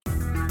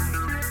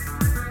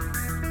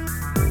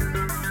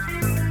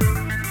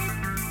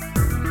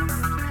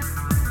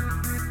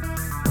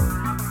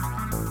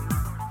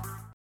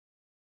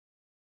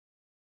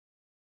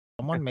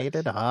Someone made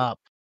it up.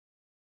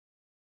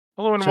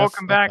 Hello and Just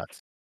welcome like back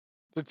us.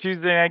 to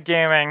Tuesday Night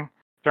Gaming,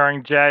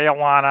 starring Jay,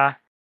 Alanna,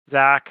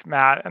 Zach,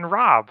 Matt, and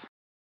Rob.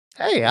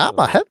 Hey, I'm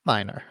a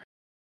headliner.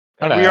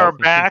 And we are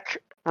back,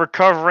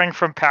 recovering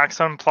from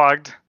PAX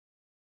Unplugged,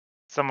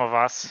 some of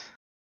us.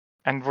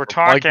 And we're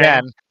talking...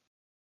 Again.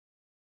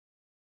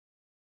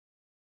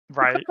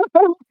 Right.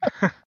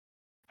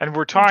 And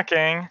we're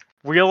talking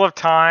Wheel of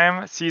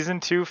Time Season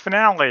 2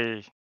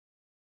 finale.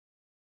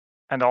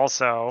 And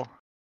also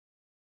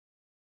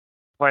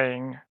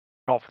playing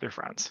golf with your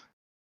friends.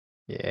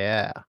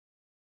 Yeah.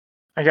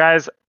 And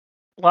guys,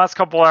 last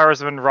couple hours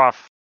have been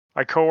rough.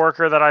 My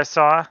coworker that I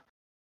saw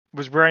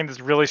was wearing this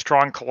really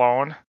strong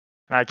cologne,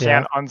 and I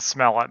can't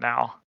unsmell it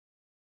now.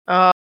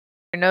 Oh,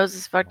 your nose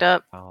is fucked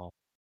up. Oh,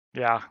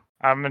 Yeah,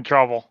 I'm in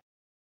trouble.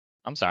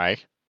 I'm sorry.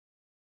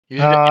 You're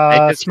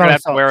gonna Smell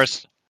have to wear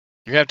salts.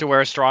 you're gonna have to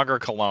wear a stronger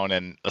cologne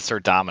and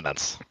assert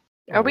dominance.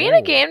 Are we in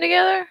a game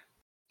together?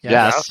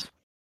 Yes.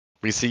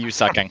 We see you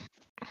sucking.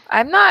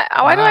 I'm not.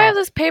 Why do I Wow. have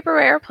this paper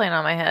airplane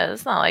on my head?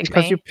 It's not like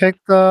Because me. you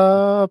picked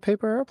the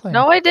paper airplane.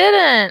 No, I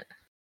didn't.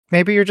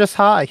 Maybe you're just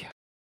high.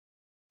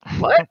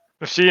 What?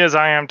 If she is,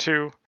 I am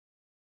too.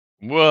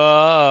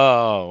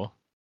 Whoa.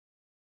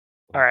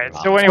 All right.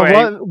 Wow. So anyway,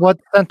 So what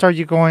scent are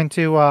you going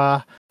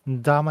to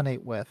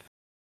dominate with?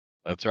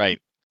 That's right.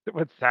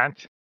 what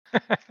scent?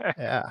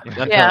 Yeah.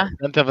 Yeah.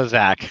 Scent of a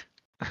Zach.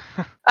 I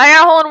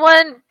got a hole in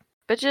one,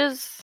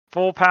 bitches.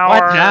 Full power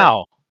What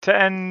now? to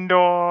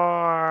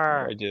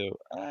Endor. I do.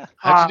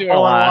 How'd you do it,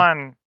 Hole in Alanna?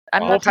 one.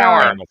 I'm Full not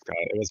power. telling.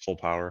 It was full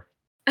power.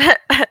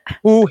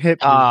 Who hit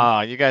me?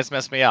 Oh, you guys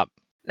messed me up.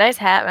 Nice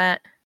hat,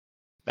 Matt.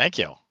 Thank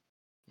you.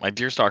 My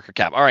dear stalker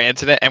cap. All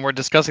right, and we're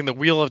discussing the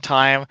Wheel of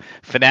Time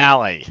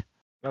finale.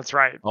 That's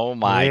right. Oh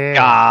my Yeah.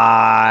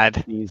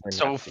 God. These are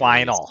So not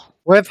final.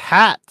 With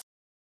hat.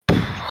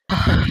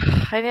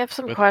 I have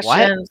some With what?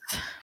 questions.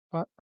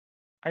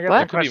 I got What?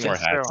 some Could be more questions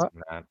hats too.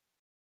 than that.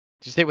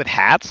 Did you say with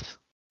hats?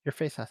 Your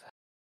face has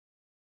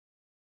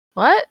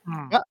What?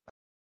 What?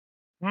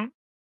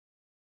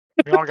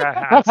 We all got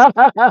hats.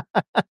 hat.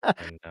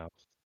 And,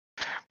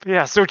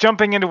 Yeah, so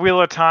jumping into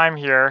Wheel of Time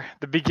here,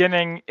 the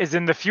beginning is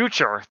in the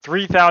future,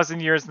 3,000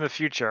 years in the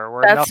future,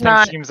 where That's nothing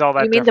not. seems all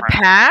that You mean different. the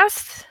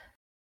past?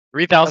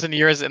 3,000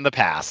 years in the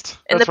past.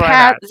 In That's the what I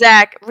past, meant.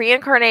 Zach,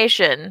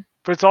 reincarnation.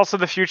 But it's also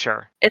the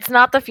future. It's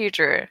not the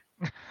future.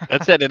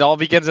 That's it. It all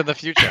begins in the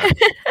future.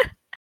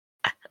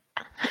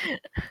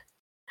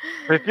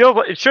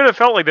 It should have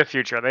felt like the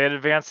future. They had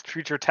advanced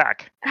future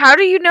tech. How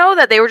do you know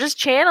that? They were just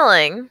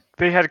channeling.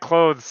 They had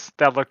clothes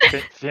that looked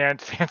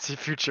fancy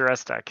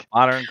futuristic.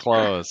 Modern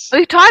clothes.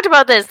 We've talked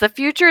about this. The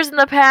future is in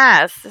the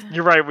past.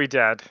 You're right, we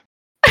did.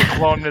 The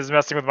clone is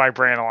messing with my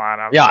brain a lot.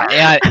 I'm Yeah,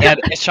 sorry. and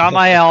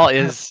Shamael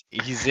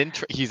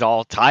he's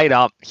all tied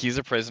up. He's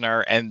a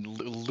prisoner, and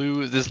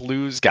this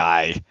Luz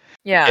guy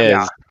Yeah.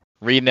 is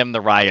reading him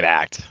the riot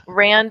act.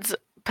 Rand's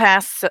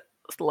past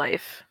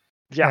life.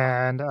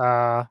 Yeah.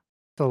 And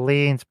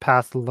Celine's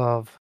past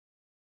love.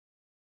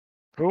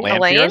 Who?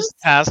 Lanfear's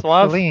past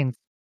love. Celine.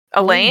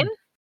 Elaine?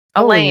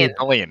 Elaine.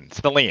 Elaine.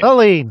 Celine.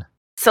 Celine.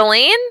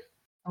 Celine?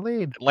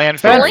 Celine.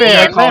 Lanfear. Celine? You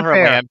might call her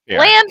Lanfear. Lanfear.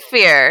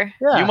 Lanfear.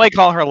 Yeah. You might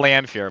call her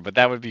Lanfear, but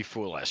that would be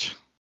foolish.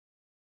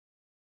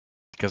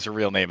 Because her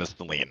real name is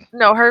Celine.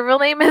 No, her real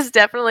name is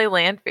definitely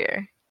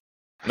Lanfear.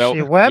 Nope.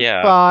 She went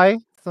Yeah. by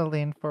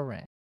Celine for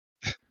rank.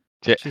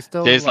 J- She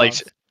still Jay's like,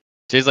 loves.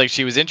 Jay's like,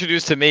 she was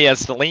introduced to me as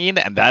Celine,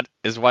 and that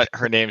is what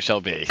her name shall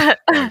be. Going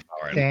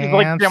forward. He's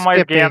like Damn, Jim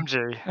White Skippy.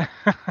 Gamgee.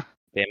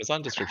 the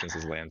Amazon description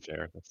says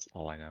Landfair. That's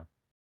all I know.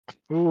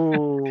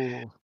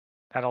 Ooh.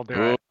 That'll do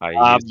Ooh. it. I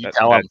use you that,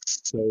 tell 'em. that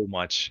so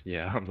much.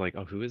 Yeah, I'm like,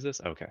 oh, who is this?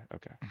 Okay.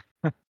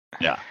 And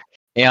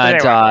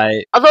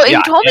Anyway. Although if Yeah,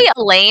 you told me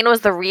Elaine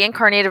was the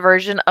reincarnated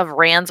version of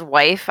Rand's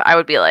wife, I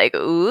would be like,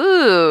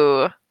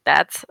 ooh,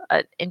 that's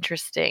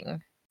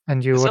interesting.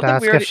 And you Is would something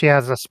ask weird- if she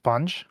has a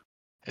sponge?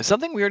 is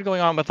something weird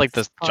going on with like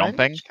this Sponge?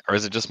 jumping, or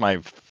is it just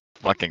my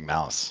fucking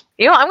mouse?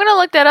 You know, I'm gonna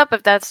look that up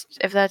if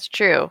that's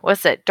true.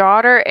 What's it?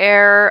 Daughter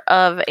heir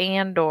of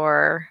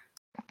Andor.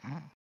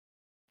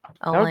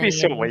 That would be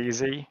so Elaine.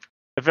 lazy.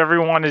 If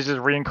everyone is just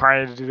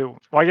reincarnated to do...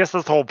 Well, I guess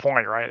that's the whole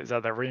point, right? Is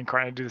that they're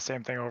reincarnated to do the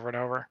same thing over and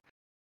over.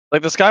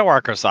 Like the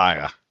Skywalker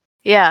saga.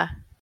 Yeah.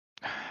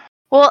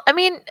 Well, I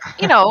mean,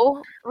 you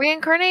know,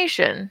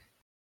 reincarnation.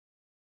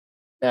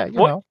 Yeah, you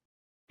What? know.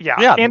 Yeah,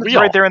 Yeah, the and it's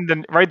wheel.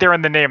 right there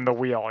in the name, the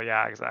wheel.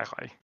 Yeah,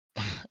 exactly.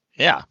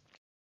 Yeah.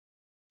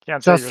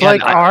 Can't say Just you're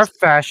like not. our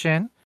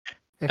fashion.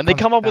 it And they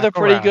comes come up with a back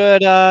pretty around.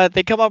 good.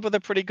 They come up with a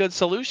pretty good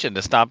solution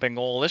to stopping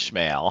old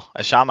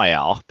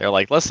Shamael. They're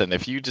like, listen,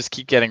 if you just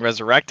keep getting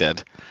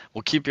resurrected,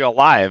 we'll keep you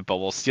alive, but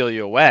we'll steal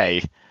you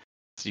away,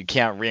 so you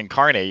can't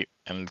reincarnate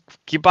and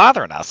keep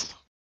bothering us.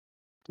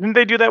 Didn't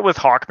they do that with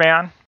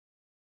Hawkman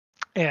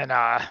in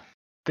the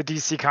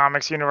DC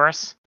Comics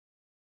universe?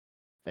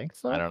 Think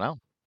so? I don't know.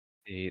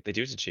 They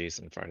do it to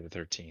Jason Friday the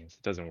 13th. It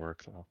doesn't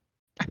work though.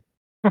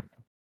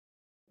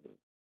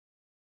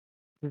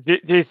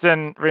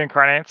 Jason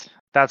reincarnates.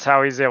 That's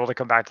how he's able to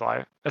come back to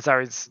life. That's how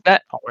he's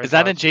That always is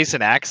that in lived.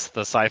 Jason X,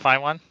 the sci-fi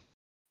one?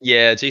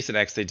 Yeah, Jason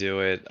X, they do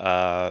it.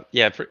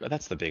 Yeah,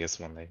 that's the biggest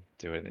one they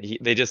do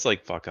it. They just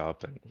like fuck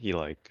up and he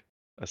like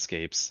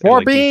escapes. And, More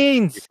like, he's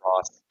beans.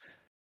 lost.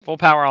 Full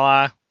power,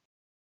 Alanna.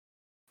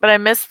 But I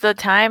missed the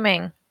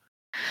timing.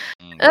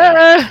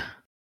 Yeah,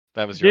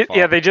 that was your fault.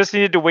 Yeah, they just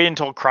needed to wait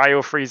until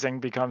cryo freezing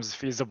becomes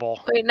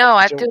feasible. Wait, no,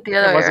 I which do it the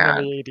other it way wasn't around.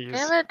 in the 80s.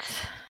 Damn it.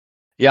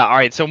 Yeah, all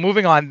right. So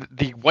moving on,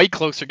 the White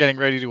Cloaks are getting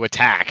ready to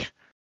attack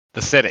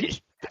the city.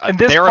 And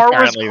this They're part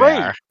was apparently great.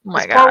 there. Oh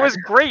my This part god. was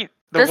great.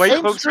 The This White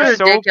seems Cloaks are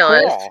so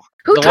ridiculous. cool.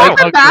 Who The taught White them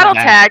Cloaks are battle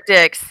bad.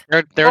 tactics?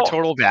 They're Well-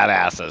 total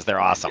badasses. They're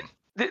awesome.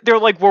 They're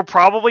like, we're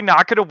probably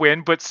not going to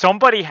win, but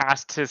somebody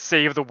has to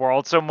save the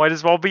world, so it might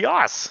as well be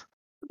us.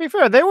 To be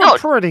fair, they were No,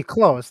 pretty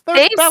close. Their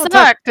they battle suck.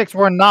 tactics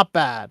were not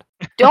bad.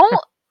 Don't.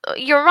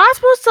 You're not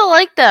supposed to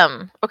like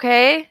them,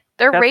 okay?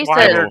 They're That's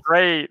why racist. they're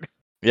great.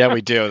 Yeah,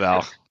 we do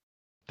though.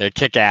 They're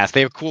kick ass.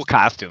 They have cool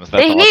costumes.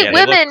 That's They all. hate Yeah,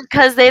 they look- women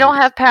because they don't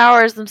have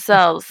powers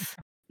themselves.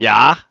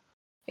 Yeah,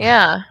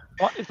 Yeah.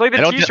 Well, it's like I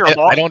the don't. T-shirt.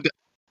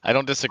 I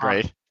don't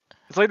disagree.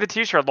 It's like the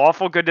T-shirt.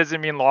 Lawful good doesn't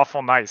mean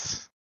lawful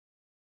nice.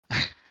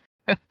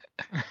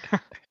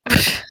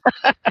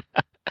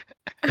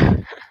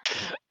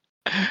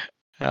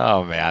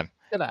 Oh man.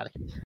 Get out of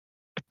here.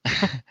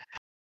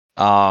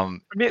 I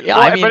mean, Yeah,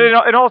 well, I mean-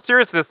 but in all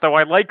seriousness, though,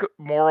 I like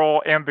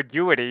moral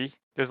ambiguity.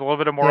 There's a little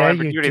bit of moral Yeah, you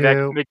ambiguity that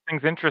do. makes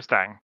things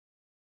interesting.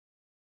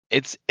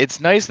 It's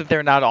nice that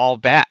they're not all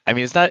bad. I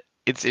mean, it's not.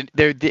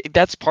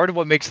 That's part of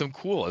what makes them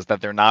cool is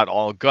that they're not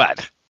all good,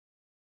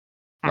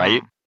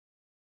 right? Mhm.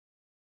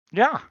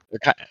 Yeah.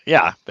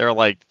 Yeah, they're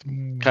like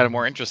kind of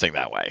more interesting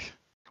that way.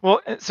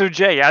 Well, so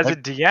Jay, as a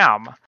Like-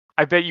 DM,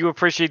 I bet you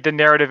appreciate the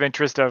narrative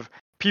interest of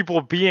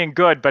people being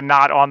good but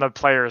not on the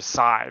player's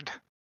side.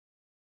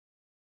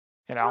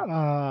 You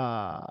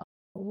know?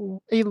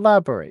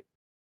 Elaborate.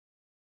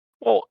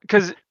 Well,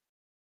 because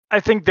I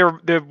think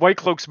the White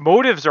Cloaks'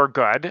 motives are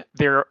good.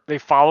 They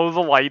follow the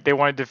light. They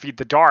want to defeat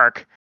the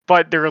dark,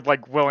 but they're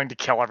like willing to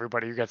kill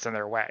everybody who gets in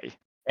their way.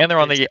 And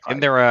they're Basically.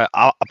 they're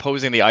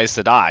opposing the Aes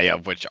Sedai,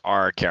 of which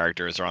our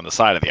characters are on the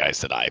side of the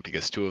Aes Sedai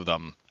because two of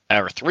them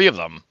or three of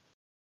them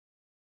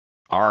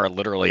are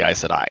literally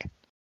Aes Sedai.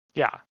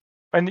 Yeah,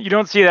 and you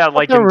don't see that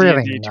like They're in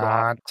really D&D too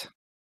often. not.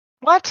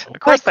 What? Of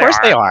course,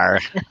 they are.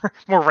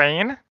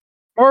 Moraine.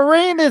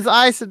 Moraine is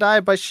Aes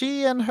Sedai, but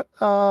she and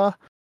her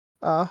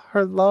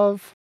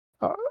love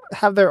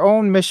have their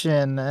own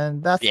mission,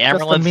 and that's The just the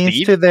Amaryllis means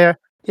Seed? to their.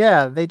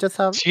 Yeah, they just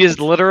have. She is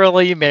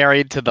literally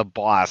married to the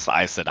boss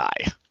Aes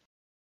Sedai.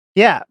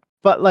 Yeah,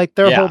 but like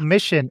their Yeah. whole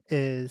mission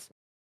is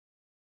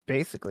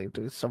basically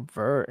to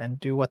subvert and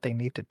do what they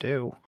need to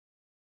do.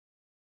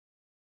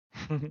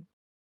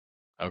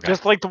 Okay.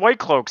 Just like the White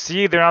Cloaks.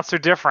 See, they're not so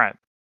different.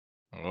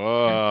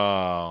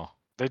 Whoa.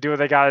 They do what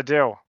they got to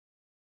do.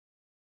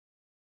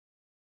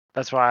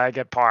 That's why I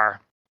get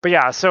par. But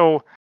yeah,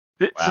 so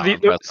Wow,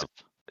 impressive.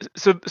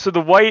 so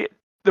the White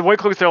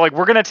Cloaks, they're like,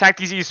 we're gonna attack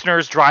these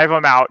Easterners, drive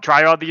out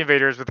the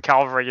invaders with the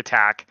cavalry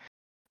attack,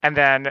 and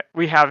then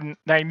we have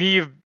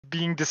Nynaeve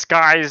being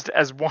disguised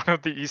as one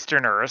of the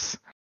Easterners,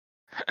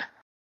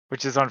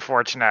 which is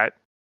unfortunate.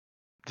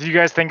 Do you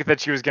guys think that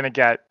she was gonna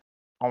get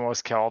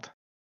almost killed?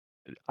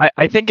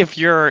 I think if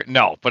you're a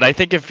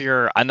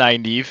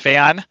Nynaeve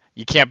fan,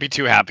 you can't be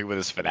too happy with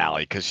this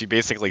finale because she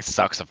basically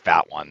sucks a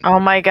fat one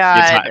Oh my the,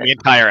 god. the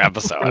entire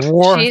episode. She's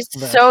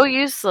Worthless. so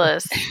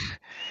useless.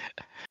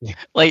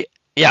 Like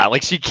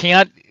she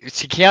can't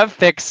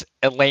fix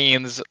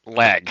Elaine's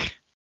leg,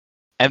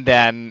 and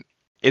then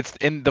it's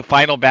in the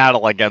final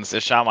battle against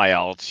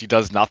Ishamael. She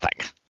does nothing.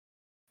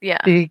 Yeah.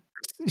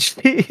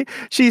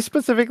 She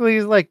specifically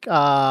is like,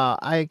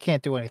 I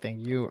can't do anything.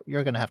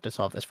 You're gonna have to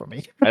solve this for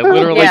me. I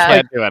literally Yeah.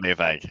 can't do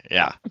anything.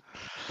 Yeah.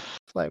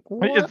 It's like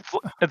what?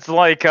 It's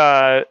like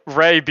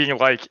Rey being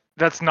like,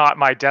 that's not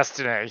my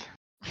destiny.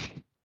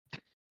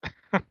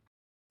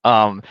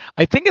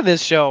 I think in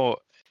this show,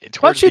 But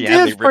towards she the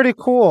end, is pretty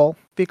cool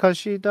because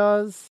she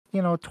does,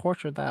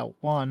 torture that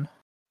one.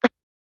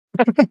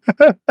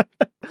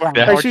 Wow,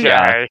 Yeah, poor she-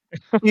 Jay.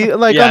 He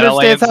like Yeah, understands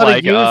Elaine's how to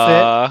like, use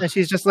it, and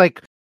she's just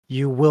like,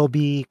 "You will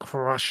be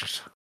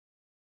crushed."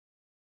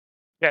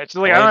 Yeah, she's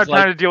like, I don't have Elaine's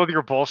time like- to deal with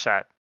your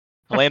bullshit.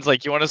 Elaine's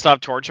like, "You want to stop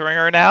torturing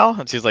her now?"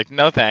 And she's like,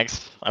 "No,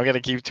 thanks. I'm gonna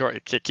keep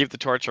the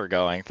torture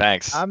going.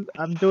 Thanks. I'm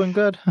doing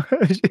good.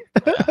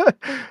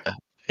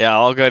 Yeah,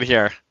 all good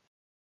here."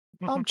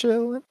 I'm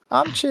chilling.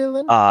 I'm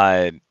chilling.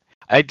 I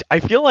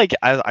feel like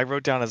I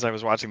wrote down as I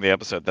was watching the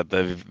episode that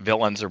the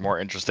villains are more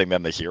interesting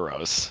than the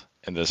heroes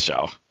in this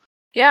show.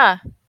 Yeah.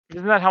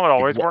 Isn't that how it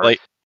always Like- works? like-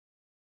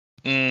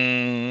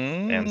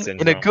 And in a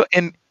Syndrome. good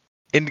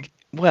in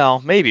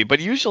well maybe, but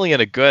usually in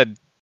a good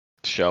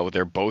show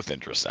they're both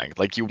interesting.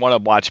 Like you want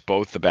to watch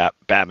both the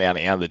Batman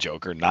and the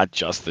Joker, not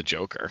just the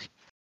Joker.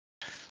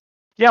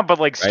 Yeah, but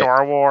like Right.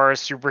 Star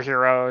Wars,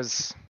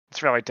 superheroes, it's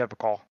fairly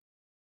typical.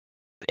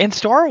 In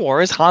Star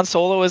Wars, Han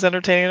Solo is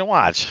entertaining to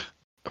watch.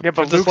 Yeah, but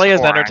Princess Luke's Leia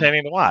is boring.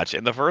 entertaining to watch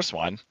in the first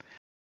one.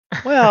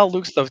 Well,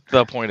 Luke's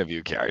the point of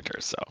view character,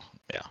 so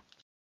yeah.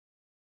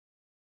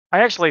 I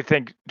actually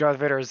think Darth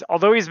Vader is,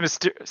 although he's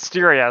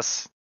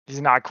mysterious,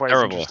 he's not quite as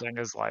Terrible. interesting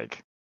as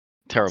like.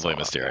 Terribly So,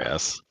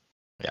 mysterious.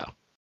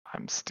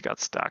 got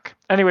stuck.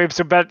 Anyway,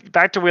 so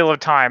back to Wheel of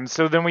Time.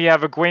 So then we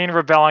have Egwene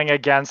rebelling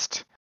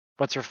against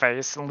what's her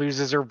face and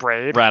loses her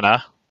braid.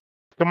 Rena.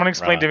 Someone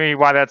explain to me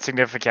why that's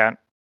significant.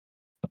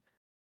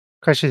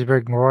 Because she's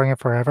been growing it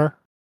forever.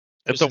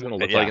 It's It's gonna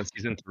look yeah. like in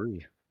season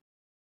 3.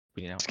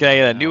 It's gonna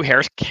get a new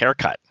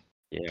haircut.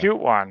 Yeah. Cute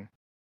one.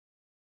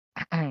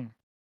 And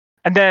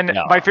then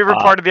Yeah, my favorite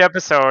part of the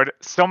episode,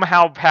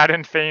 somehow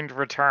Patton Fane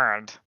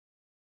returned.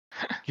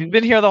 He's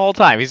been here the whole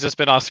time. He's just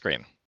been off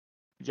screen.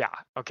 Yeah,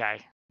 okay.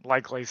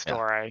 Likely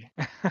story.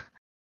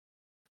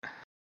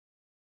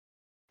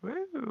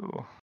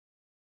 Woo.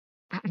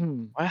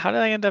 How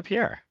did I end up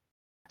here?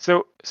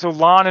 So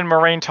Lon and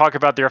Moraine talk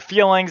about their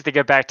feelings. They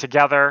get back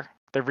together.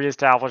 They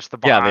reestablish the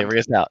bond.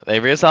 Yeah, they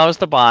reestablished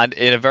the bond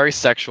in a very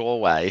sexual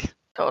way.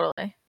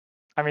 Totally.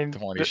 I mean, The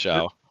horny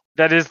show.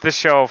 that is the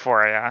show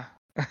for you.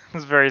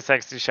 It's a very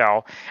sexy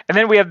show. And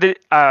then we have the.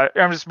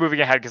 I'm just moving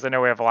ahead because I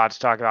know we have a lot to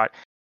talk about.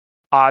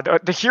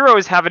 The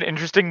heroes have an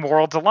interesting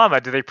moral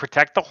dilemma. Do they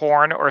protect the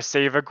horn or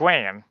save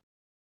Egwene?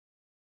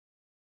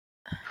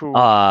 Who?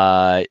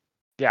 Yeah.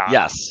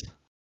 Yes.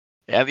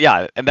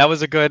 Yeah, and that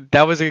was a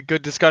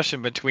good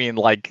discussion between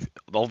like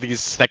all these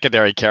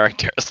secondary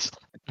characters.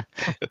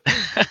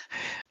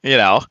 You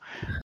know.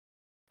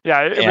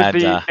 Yeah, it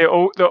was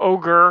the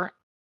ogre,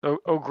 the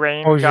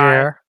Ograine guy.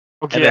 Ogier.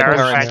 And then Ogier,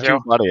 parents thank you. two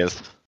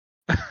buddies.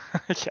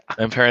 Yeah.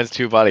 And parents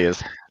two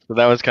buddies. So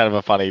that was kind of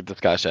a funny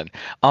discussion.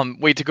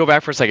 Wait, to go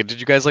back for a second, did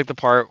you guys like the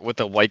part with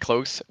the white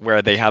cloaks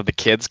where they have the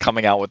kids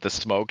coming out with the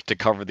smoke to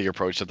cover the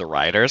approach of the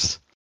riders?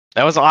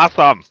 That was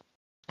awesome.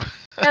 Yeah,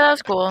 that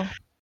was cool.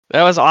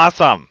 That was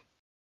awesome.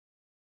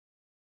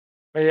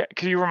 Wait,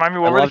 can you remind me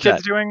what were the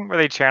kids doing? Were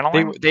they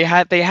channeling? They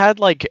had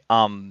like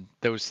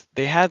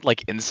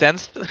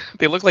incense.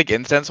 They looked like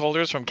incense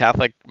holders from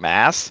Catholic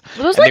Mass.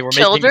 Were those and they like were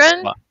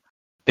children?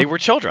 They were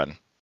children.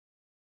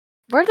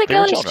 Where did they They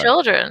were get all these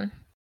children?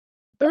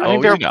 I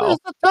think they're Where's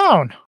the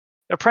town?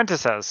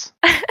 apprentices.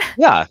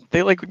 Yeah,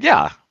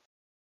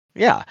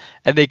 yeah,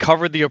 and they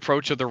covered the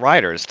approach of the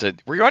riders.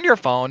 Were you on your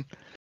phone?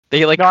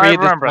 They No, I created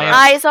this remember that.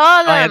 I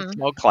saw giant them.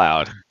 smoke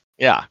cloud.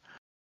 Yeah,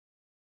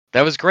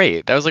 that was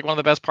great. That was like one of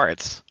the best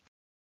parts.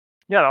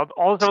 Yeah,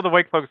 also the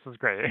white cloaks was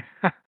great.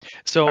 I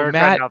So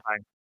regret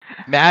nothing.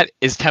 Matt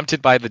is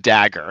tempted by the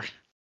dagger,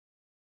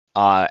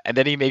 and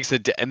then he makes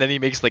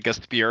like a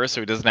spear,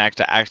 so he doesn't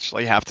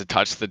actually have to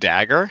touch the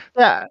dagger.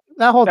 Yeah,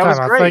 that whole That time was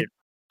I was great. like,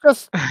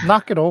 just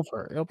knock it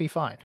over. It'll be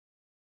fine.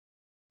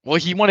 Well,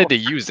 he wanted to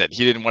use it.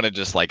 He didn't want to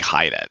just like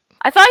hide it.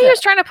 I thought he was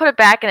trying to put it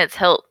back in its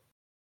hilt.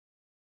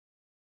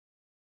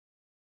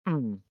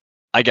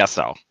 I guess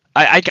so.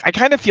 I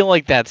kind of feel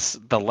like that's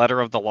the letter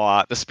of the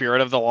law, the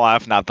spirit of the law,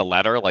 if not the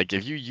letter. Like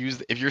if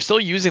you're still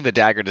using the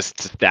dagger to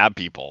stab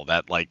people,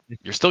 that like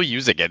you're still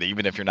using it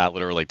even if you're not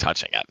literally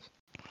touching it.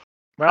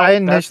 Well, I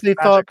that's initially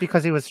magic. thought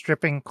because he was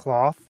stripping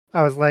cloth,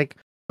 I was like,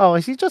 oh,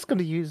 is he just going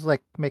to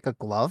make a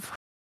glove?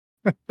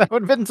 That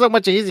would have been so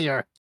much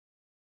easier.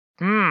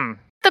 Hmm.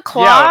 The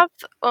cloth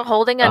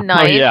holding a Oh,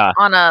 knife yeah.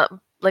 on a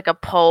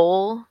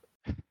pole.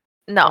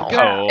 No,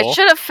 Oh. it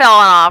should have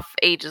fallen off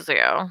ages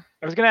ago.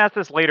 I was gonna ask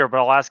this later, but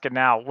I'll ask it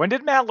now. When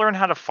did Matt learn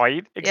how to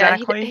fight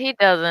exactly? Yeah, he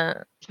doesn't.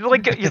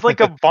 He's like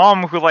a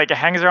bum who like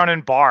hangs around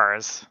in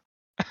bars.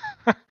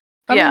 I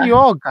Yeah. mean, you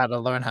all got to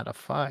learn how to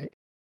fight.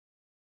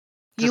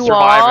 To You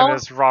survive all? in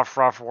this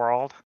rough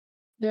world.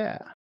 Yeah.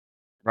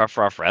 Rough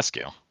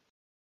rescue.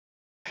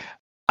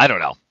 I don't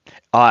know.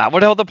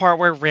 What about the part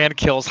where Rand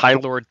kills High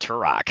Lord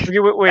Turok? Okay,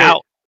 wait.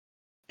 Ow.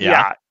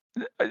 Yeah.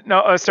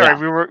 No, sorry,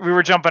 Yeah. we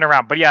were jumping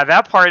around, but yeah,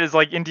 that part is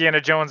like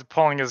Indiana Jones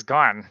pulling his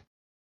gun.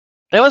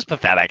 That was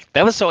pathetic.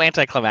 That was so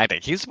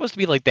anticlimactic. He's supposed to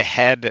be like the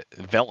head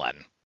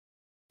villain,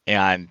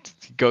 and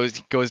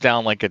goes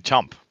down like a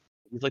chump.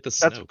 He's like the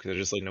Snoke. They're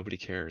just like nobody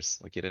cares.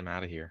 Like get him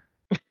out of here.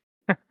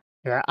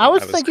 Yeah, I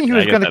was I was thinking he I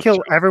was guess going to that's kill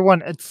true.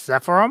 everyone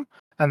except for him,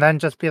 and then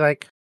just be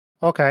like,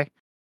 okay.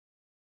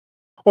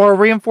 Or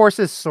reinforce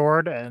his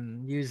sword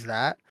and use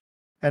that.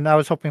 And I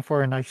was hoping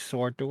for a nice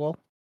sword duel.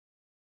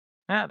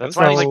 Yeah, that's was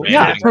why I like, like So, man,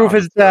 yeah, getting prove off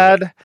his the sword.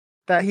 dad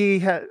that he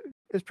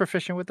is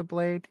proficient with the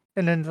blade.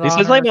 And then They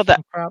said something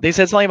about that. They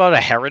said something about a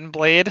heron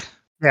blade.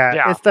 Yeah,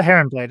 Yeah. it's the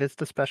heron blade. It's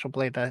the special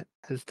blade that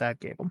his dad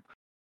gave him.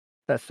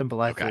 That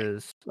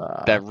symbolizes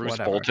That Roose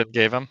whatever. Bolton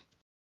gave him.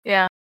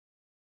 Yeah.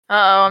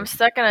 Uh-oh, I'm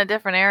stuck in a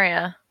different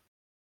area.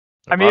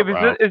 I mean,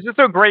 it's just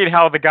so great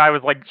how the guy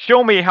was like,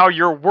 "Show me how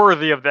you're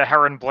worthy of the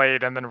Heron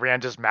Blade," and then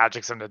Rand just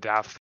magics him to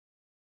death.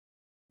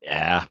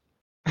 Yeah.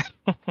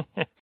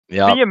 Speaking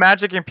Yeah. of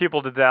magicking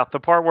people to death, the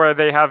part where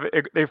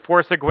they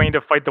force Egwene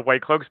to fight the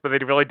White Cloaks, but they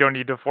really don't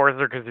need to force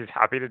her because he's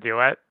happy to do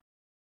it.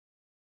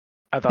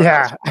 I thought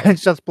that Yeah, it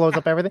just blows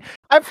up everything.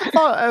 I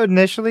thought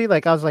initially,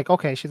 like, I was like,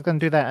 okay, she's gonna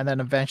do that, and then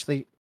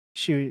eventually,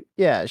 she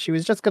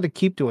was just gonna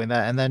keep doing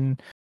that, and then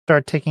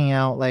start taking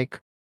out like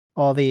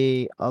all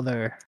the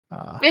other.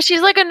 Yeah,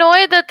 she's like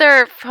annoyed that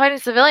they're fighting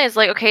civilians.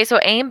 Like, okay, so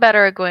aim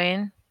better,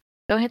 Egwene.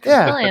 Don't hit the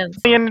Yeah. civilians.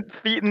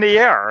 feet in the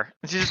air.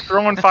 And she's just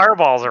throwing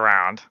fireballs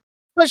around.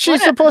 But she's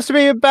What? supposed to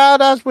be a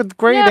badass with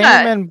great aim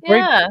and great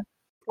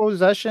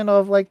possession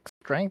of like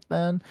strength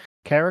and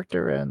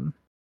character and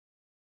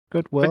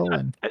goodwill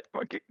and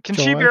Can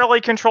she joy.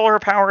 barely control her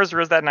powers,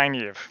 or is that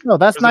Nynaeve? No,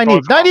 that's Or is it both Nynaeve.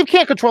 of them? Nynaeve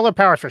can't control her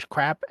powers for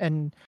crap,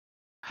 and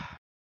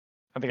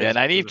I think Yeah, it's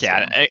Nynaeve the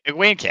same. can.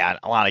 Wayne can.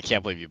 Alana, I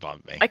can't believe you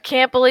bumped me. I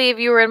can't believe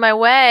you were in my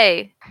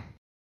way.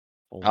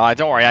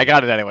 Don't worry, I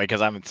got it anyway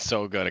because I'm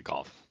so good at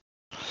golf.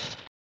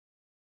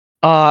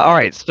 All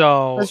right,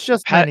 so it's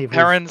just Nynaeve who's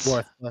Perrin's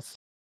worthless.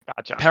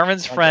 Gotcha.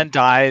 Perrin's Okay. friend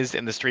dies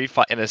in the street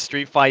fight. In a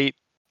street fight,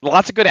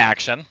 lots of good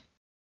action.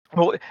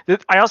 Well,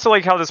 I also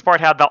like how this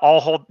part had the "I'll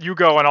hold you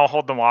go and I'll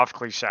hold them off"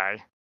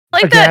 cliche.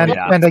 Like Again that.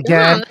 Yeah. and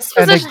again This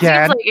and position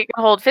again. seems like it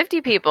can hold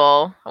 50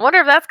 people. I wonder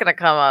if that's gonna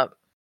come up.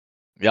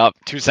 Yep.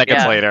 2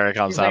 seconds Yeah. later, it 2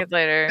 comes up. seconds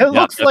later. It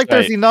looks that's like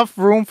there's right. enough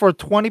room for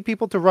 20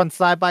 people to run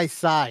side by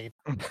side.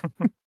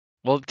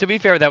 Well, to be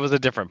fair, that was a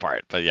different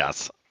part, but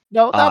yes,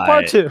 No, that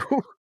part too.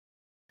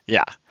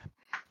 yeah.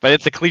 But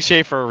it's a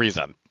cliche for a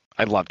reason.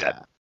 I loved it.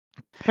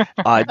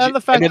 And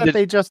the fact then that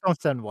they just don't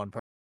send one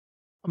person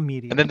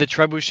immediately. and then the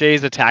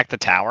trebuchets attack the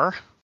tower.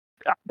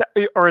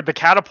 Or the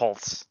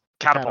catapults.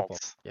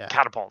 Catapult, yeah.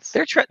 Catapults.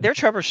 They're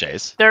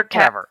trebuchets. They're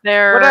Whatever.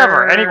 They're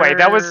Whatever. Anyway,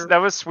 that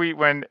was sweet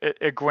when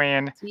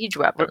Egwene siege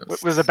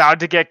weapons. was about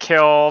to get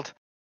killed,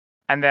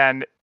 and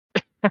then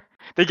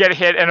they get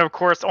hit, and of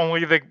course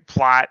only the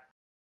plot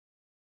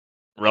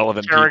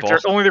Relevant character,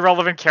 people. only the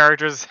relevant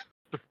characters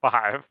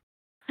survive.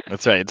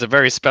 That's right. It's a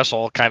very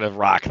special kind of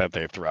rock that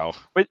they throw.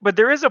 But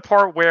there is a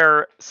part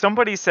where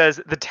somebody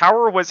says the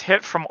tower was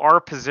hit from our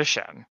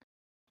position.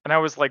 And I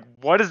was like,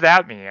 what does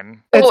that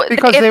mean? It's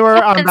because if they were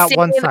you on hadn't that seen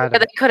one it, side of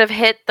they it. could have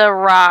hit the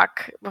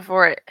rock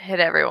before it hit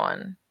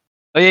everyone.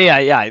 Oh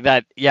yeah.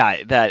 That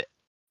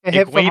It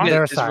hit from Egwene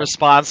their is side.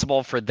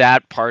 responsible for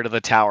that part of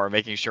the tower,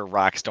 making sure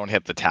rocks don't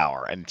hit the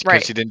tower. And because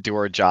Right. she didn't do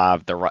her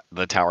job,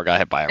 the tower got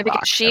hit by a And because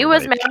rock. she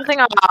was Everybody died.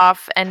 mouthing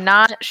off and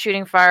not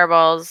shooting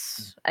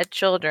fireballs at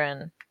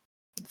children.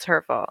 It's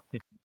her fault.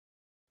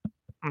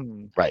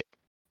 Hmm,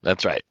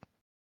 That's right.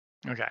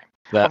 okay.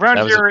 That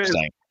Around was here is-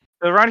 interesting.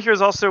 Around here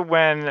is also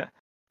when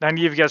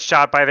Nynaeve gets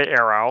shot by the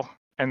arrow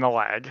in the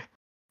leg.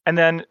 And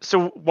then,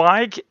 so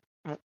why can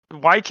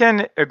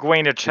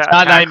Egwene attack It's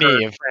not her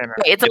Nynaeve. trainer?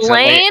 Okay, it's It's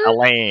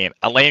Elaine.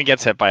 Elaine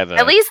gets hit by the.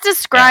 At least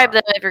describe arrow.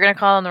 them if you're going to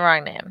call them the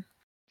wrong name.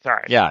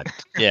 Sorry. Yeah.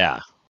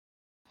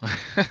 I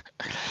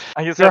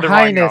just Your said the wrong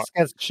Highness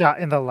note. gets shot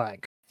in the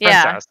leg.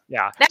 Yeah. Princess.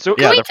 Yeah. Now, So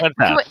Yeah, we- the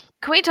princess.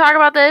 Can we talk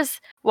about this?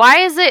 Why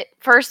is it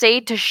first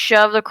aid to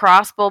shove the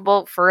crossbow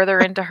bolt further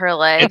into her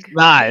leg? It's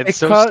not. It's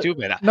so Because-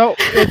 stupid. No,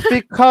 it's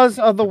because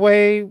of the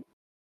way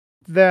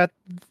that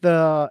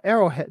the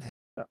arrowheads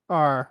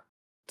are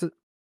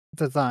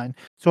designed.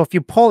 So if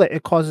you pull it,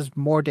 it causes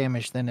more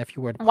damage than if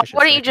you were to Why push it.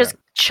 don't you straight just through.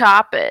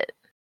 chop it?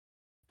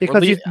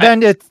 Because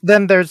Well,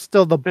 then there's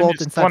still the Then bolt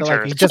it's inside the leg.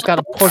 splinters. You just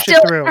gotta push Still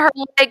it in through. her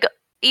leg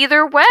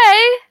either way.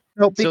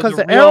 No, So because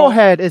the the real-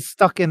 arrowhead is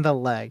stuck in the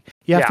leg.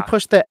 You have Yeah. to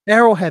push the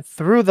arrowhead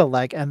through the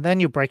leg, and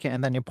then you break it,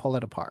 and then you pull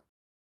it apart.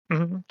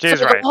 Mhm. Jay's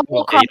So right. the whole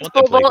Well, you don't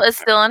crossbow think- bolt is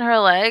still in her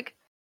leg.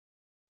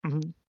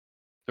 Mhm.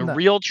 The No,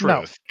 real no.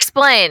 truth,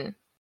 Explain.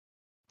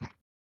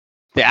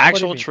 the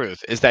actual mean?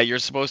 truth, is that you're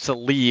supposed to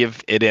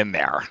leave it in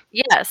there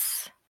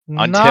Yes.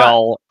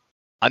 Not-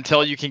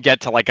 until you can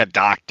get to like a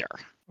doctor.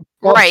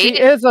 well, right. she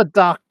is a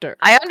doctor.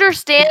 I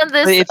understand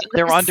this.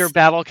 They're this- under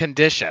battle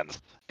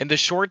conditions. In the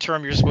short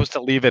term, you're supposed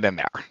to leave it in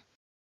there.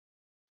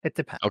 It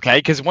depends. Okay,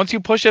 because once you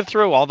push it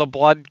through, all the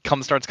blood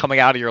starts coming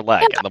out of your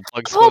leg, and the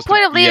blood's The whole supposed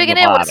point to of be leaving in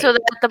it the in was body. so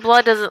that the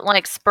blood doesn't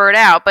like spurt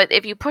out. But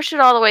if you push it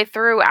all the way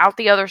through out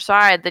the other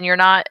side, then you're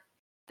not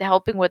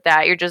helping with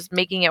that. You're just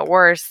making it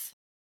worse.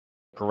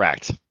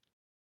 Correct.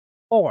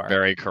 Or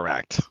Very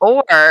correct.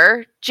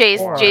 Or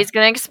Jay's Or-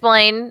 gonna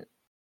explain.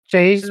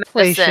 Jay's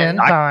Medicine. Plation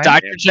time.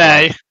 Dr.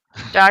 J,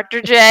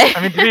 Dr. J.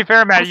 I mean, to be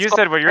fair, Matt, you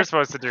said what you're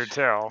supposed to do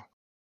too.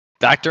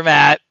 Dr.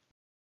 Matt.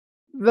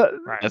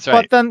 Right. That's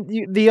right. But then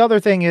the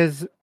other thing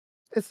is,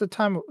 it's the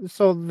time.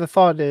 So the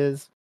thought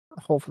is,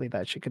 hopefully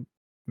that she could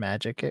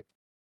magic it.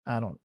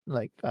 I don't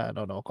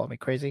know. Call me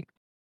crazy.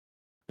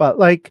 But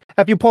like,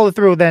 if you pull it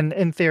through, then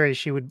in theory,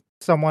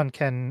 someone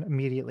can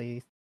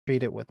immediately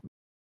treat it with.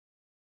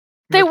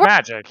 They With were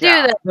magic. do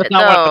Yeah. that That's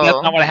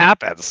though. not what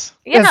happens.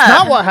 Yeah. It's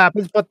not what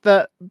happens, but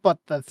the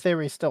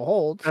theory still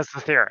holds. That's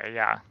the theory.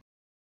 Yeah.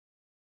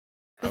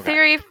 The Okay.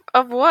 theory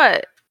of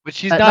what? But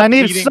she's That not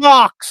Nynaeve bleeding.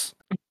 sucks.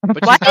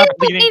 But Why she's not didn't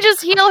bleeding he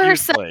just heal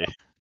herself? profusely.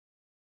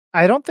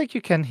 I don't think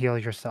you can heal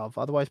yourself.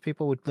 Otherwise,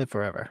 people would live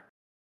forever.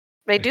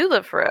 They do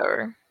live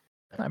forever.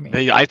 I mean,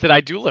 I said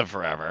I do live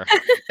forever.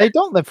 they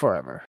don't live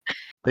forever.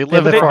 They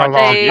live live for a for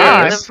long They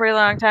time. live for a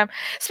long time.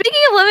 Speaking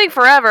of living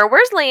forever,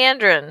 where's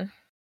Leandrin?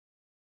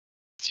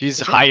 She's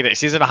hiding.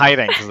 She's in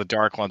hiding because the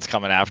Dark One's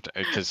coming after.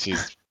 Because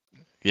she's,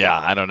 yeah,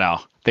 I don't know.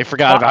 They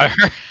forgot about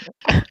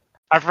her.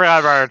 I forgot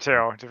about her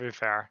too. To be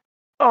fair.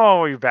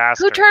 Oh, you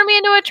bastard. Who turned me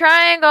into a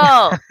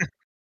triangle?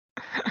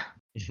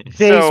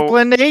 So-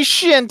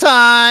 Explanation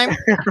time.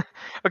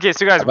 Okay,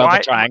 so guys, About why?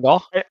 the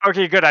triangle.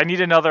 Okay, good. I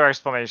need another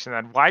explanation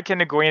then. Why can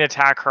Egwene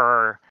attack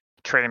her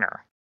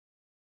trainer?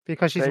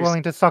 Because she's Based-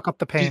 willing to suck up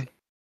the pain.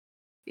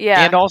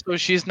 Yeah. And also,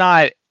 she's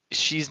not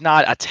she's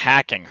not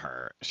attacking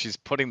her. She's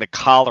putting the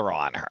collar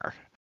on her.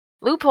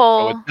 So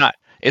Loophole. it's not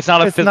a It's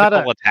not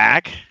physical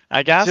attack,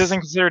 I guess. She doesn't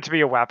consider it to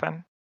be a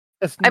weapon.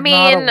 It's I not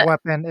mean- a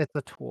weapon, it's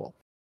a tool.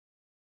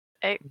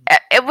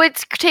 It would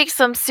take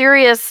some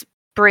serious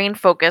brain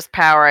focus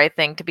power, I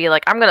think, to be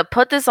like, I'm gonna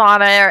put this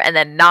on her and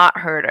then not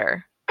hurt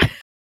her.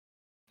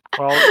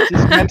 Well,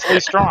 she's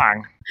mentally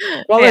strong.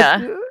 Well,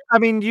 Yeah. I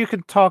mean, you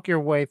could talk your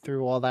way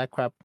through all that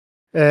crap.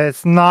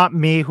 It's not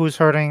me who's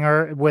hurting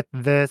her with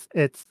this.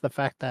 It's the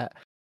fact that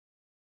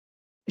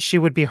she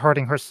would be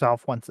hurting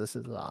herself once this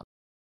is on.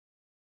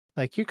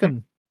 Like, you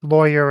can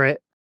lawyer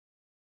it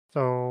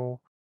so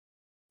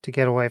to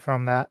get away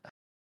from that.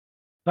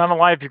 Not a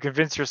lie if you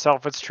convince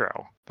yourself it's true.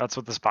 That's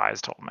what the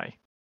spies told me.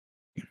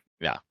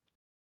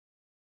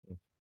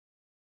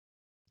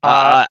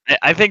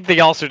 I think they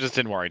also just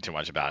didn't worry too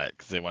much about it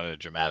because they wanted a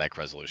dramatic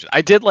resolution.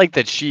 I did like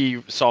that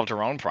she solved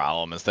her own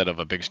problem instead of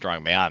a big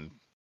strong man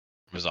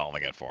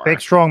resolving it for her.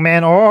 Big, strong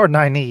man or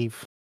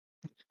naive.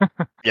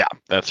 Yeah,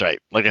 that's right.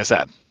 Like I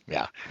said,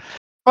 yeah.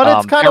 But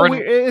it's kind of Aaron-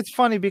 weird. It's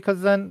funny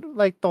because then,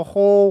 like, the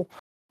whole,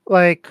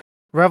 like,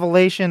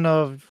 revelation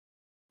of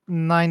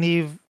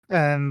Nynaeve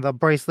and the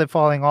bracelet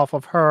falling off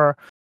of her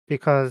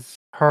because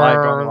Line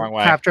going the her wrong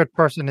way. captured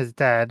person is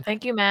dead.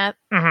 Thank you, Matt.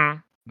 Mm-hmm.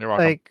 You're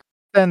welcome. Like,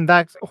 then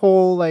that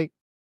whole, like,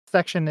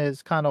 section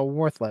is kind of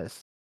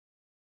worthless.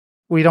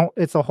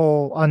 It's a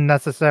whole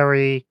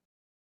unnecessary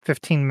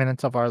 15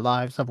 minutes of our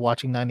lives of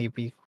watching Nynaeve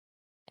be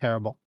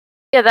terrible.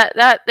 Yeah,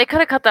 that they could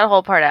have cut that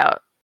whole part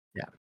out.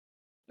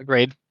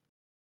 Agreed.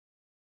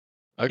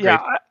 Yeah,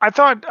 I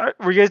thought.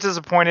 Were you guys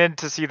disappointed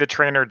to see the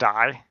trainer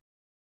die?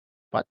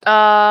 But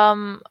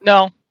No.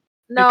 No.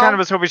 I kind of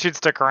was hoping she'd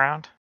stick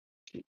around.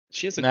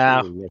 She has a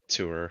Nah. cool look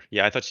to her.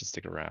 Yeah, I thought she'd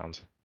stick around.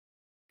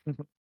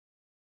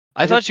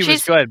 I thought she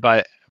was She's- good,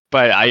 but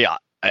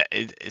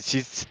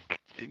she's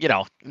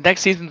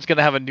next season's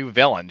gonna have a new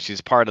villain.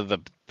 She's part of the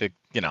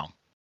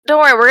Don't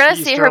worry, we're gonna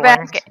Easter see her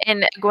back eggs.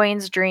 in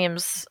Egwene's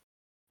dreams.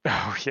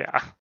 Oh yeah.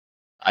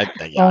 I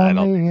don't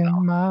only think so.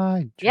 in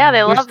my Yeah,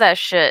 they dreams. love that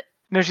shit.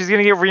 No, she's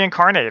gonna get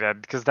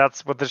reincarnated because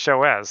that's what the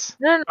show is.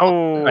 No.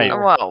 Oh, Right.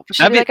 Whoa,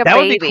 she'd That'd be like a that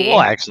would baby. be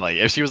cool actually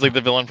if she was like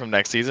the villain from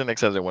next season,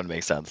 except it wouldn't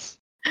make sense.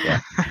 Yeah.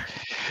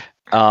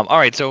 All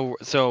right, so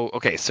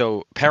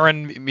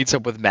Perrin meets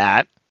up with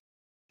Matt,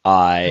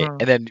 and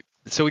then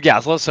so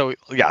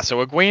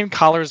Egwene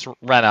collars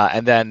Rena,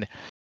 and then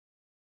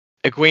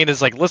Egwene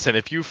is like, "Listen,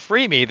 if you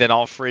free me, then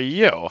I'll free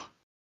you."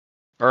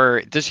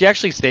 Or does she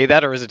actually say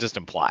that, or is it just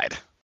implied?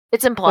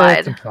 It's implied.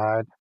 It's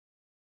implied.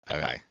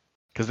 Okay,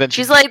 because then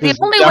She's like, the she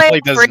only way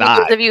definitely I'm does free you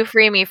not. is if you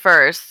free me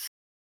first.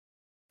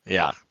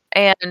 Yeah,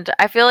 And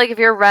I feel like if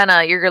you're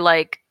Rena, you're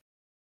like,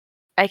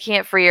 I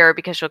can't free her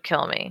because she'll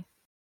kill me.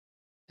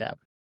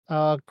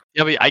 Uh,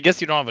 yeah, but I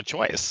guess you don't have a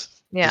choice.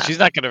 'Cause Yeah, she's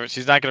not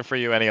gonna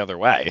free you any other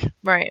way.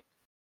 right.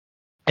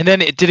 And then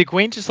did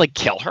Egwene just like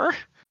kill her?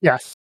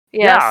 yes.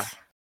 Yeah. Yes.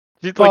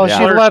 She'd, Well, yeah.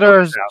 she cut let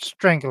her throat out.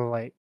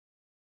 strangulate.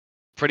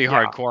 Pretty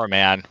Yeah. hardcore,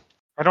 man.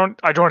 I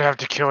don't have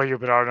to kill you,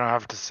 but I don't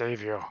have to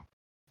save you.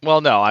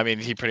 Well, no, I mean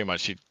he pretty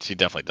much she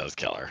definitely does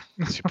kill her.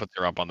 She puts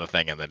her up on the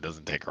thing and then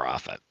doesn't take her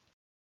off it.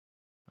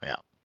 Yeah.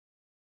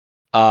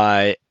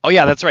 Oh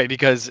yeah, that's right,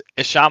 because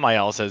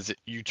Ishamael says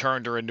you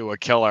turned her into a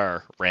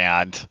killer,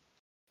 Rand.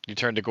 You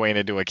turned Egwene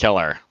into a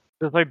killer.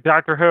 Just like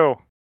Doctor Who.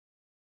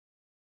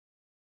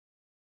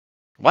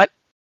 What?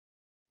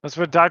 That's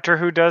what Doctor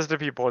Who does to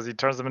people is he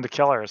turns them into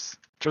killers.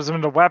 Turns them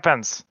into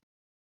weapons.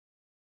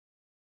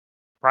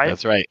 Right?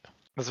 That's right.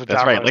 That's what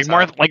That's right.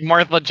 Davros Like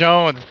Martha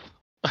Jones.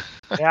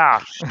 said.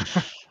 Yeah.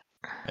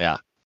 Yeah.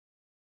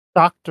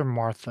 Dr.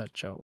 Martha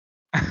Joe.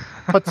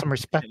 Put some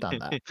respect on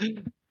that.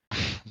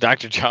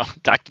 Dr.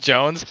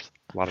 Jones.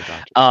 A lot of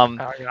doctors. Oh,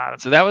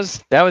 God. So that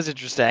was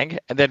interesting.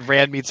 And then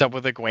Rand meets up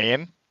with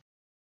Egwene.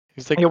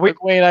 He's like, Yeah,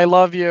 Egwene, I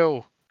love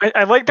you.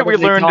 I like that we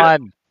What have they learned.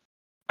 done?"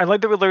 I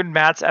like that we learned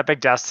Matt's epic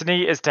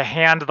destiny is to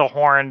hand the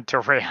horn to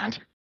Rand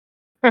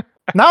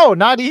No,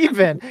 not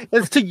even.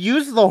 It's to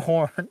use the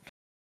horn.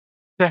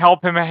 to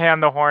help him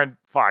hand the horn.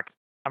 Fuck,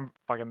 I'm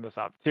fucking this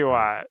up to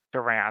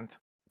Rand.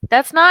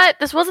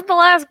 This wasn't the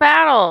last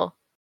battle.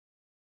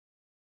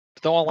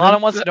 So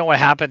Alanna wants to know what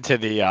happened to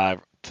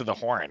the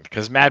horn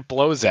because Matt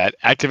blows it,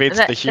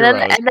 activates the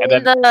heroes,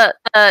 And then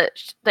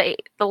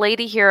the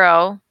lady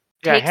hero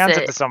Yeah, takes hands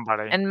it it to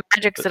somebody. and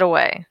magics it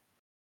away.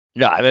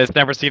 yeah, and it's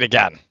never seen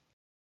again.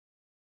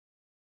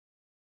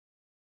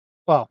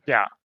 Well,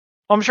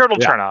 I'm sure it'll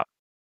Yeah. turn up.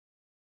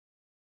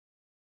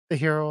 the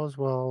heroes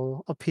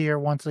will appear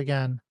once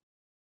again.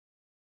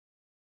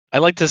 I'd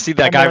like to see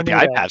that I guy never with the knew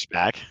eye that. patch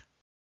back.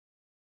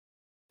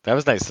 That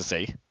was nice to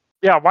see.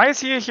 Yeah, why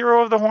is he a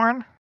hero of the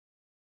horn?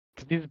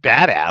 'Cause he's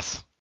badass.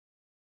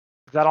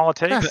 Is that all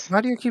it Yeah, takes? why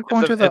do you keep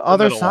going to It's the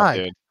other middle one,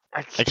 side? dude.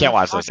 I can't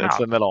watch this. It's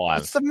the middle one.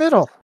 It's the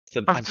middle.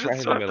 I'm trying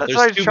in the middle. That's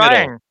why There's I'm two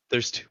trying. middle.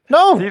 There's two.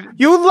 No, See-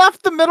 you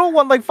left the middle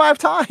one like 5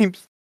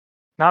 times.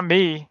 Not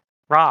me,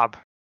 Rob.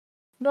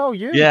 No,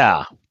 you.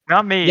 Yeah,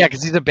 Not me. yeah,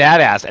 because he's a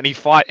badass, and he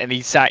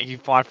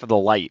fought for the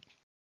light.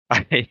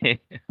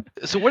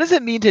 So what does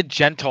it mean to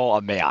gentle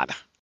a man?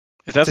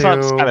 Is that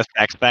some kind of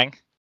sex thing?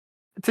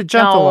 To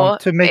gentle them No,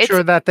 to make it's-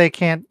 sure that they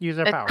can't use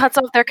their It power. cuts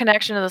off their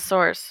connection to the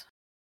source.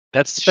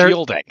 That's They're-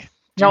 shielding. Do you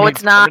No, mean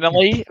it's not.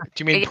 permanently? Do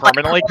you mean Yeah,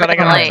 permanently cutting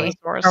it off to the permanently.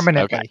 source?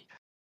 Permanently.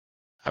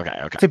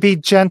 Okay. To be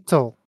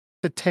gentle,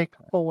 to take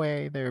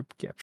away their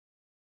gift.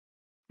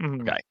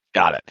 Okay,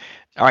 got it.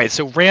 All right,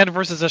 so Rand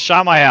versus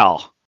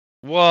Ashamael.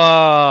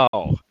 Whoa!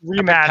 Epic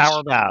Rematch.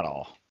 power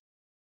battle.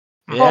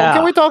 Well, Yeah. Well,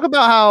 can we talk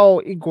about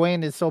how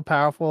Egwene is so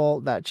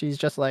powerful that she's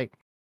just like,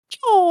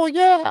 oh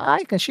yeah,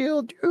 I can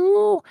shield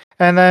you,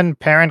 and then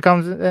Perrin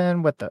comes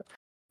in with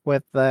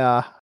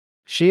the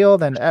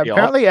shield, and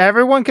apparently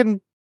everyone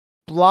can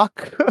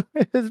block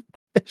his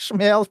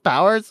Ishmael's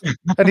powers,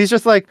 and he's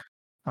just like,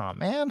 oh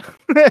man,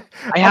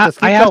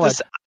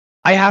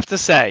 I have to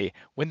say,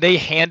 when they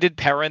handed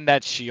Perrin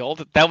that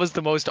shield, that was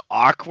the most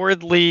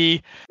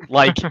awkwardly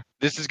like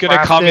this is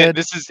gonna come in.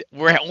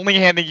 We're only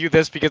handing you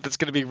this because it's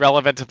gonna be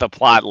relevant to the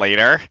plot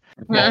later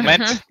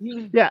moment.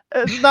 Yeah,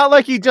 it's not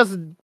like he just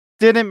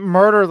didn't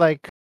murder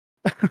like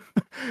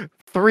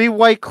 3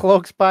 white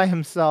cloaks by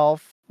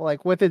himself,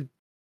 like with an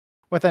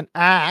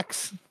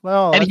axe.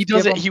 No, And he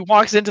does it. He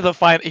walks into the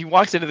fight. He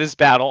walks into this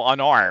battle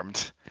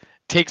unarmed,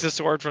 takes a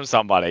sword from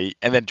somebody,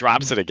 and then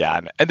drops it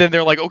again. And then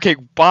they're like, "Okay,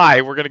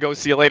 bye. We're gonna go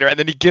see you later." And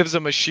then he gives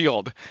him a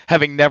shield,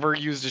 having never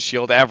used a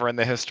shield ever in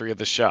the history of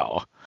the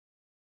show.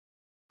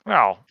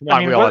 Well, Come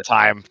on, Wheel of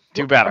Time.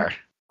 Do better.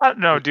 I don't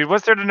know, dude.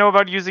 What's there to know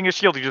about using a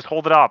shield? You just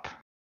hold it up.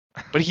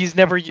 But he's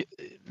never.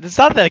 It's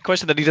not that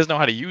question that he doesn't know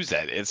how to use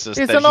it. It's just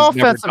he's that an he's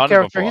never offensive done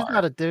character. before. He's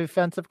not a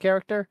defensive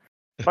character.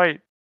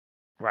 Right.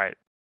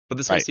 But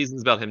this whole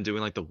season's about him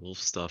doing like the wolf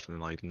stuff, and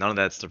like none of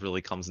that stuff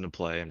really comes into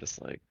play. I'm just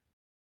like,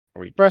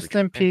 rest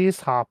in peace,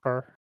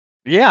 Hopper.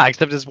 Yeah,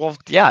 except his wolf.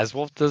 Yeah, his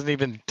wolf doesn't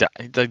even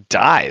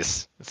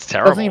dies. It's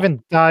terrible. Doesn't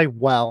even die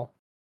well.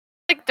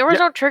 Like there was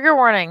no trigger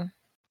warning.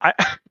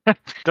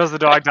 Does the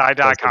dog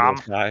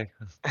die.com?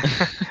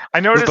 I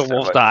noticed Does the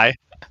wolf die?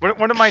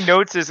 One of my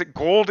notes is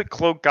Gold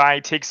Cloak guy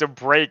takes a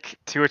break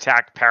to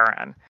attack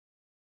Perrin.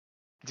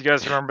 Do you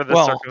guys remember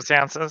the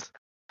circumstances?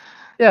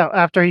 Yeah,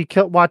 after he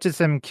watches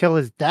him kill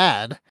his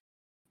dad,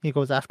 he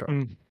goes after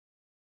him.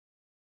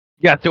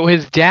 Yeah, so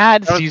his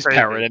dad That was sees crazy.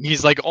 Perrin and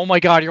he's like, "Oh my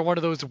god, you're one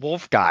of those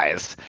wolf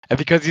guys." And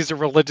because he's a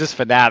religious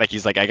fanatic,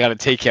 he's like, "I gotta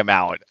take him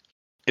out.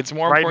 It's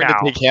more Right important now.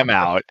 to take him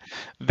out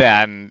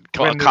than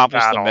Win this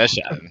accomplish the battle."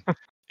 mission."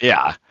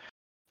 Yeah.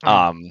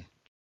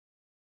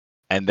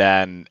 And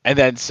then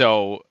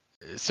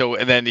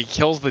he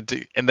kills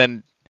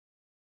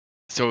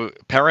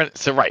Perrin.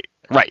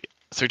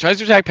 So he tries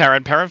to attack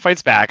Perrin. Perrin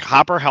fights back.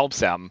 Hopper helps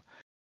him,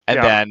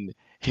 and then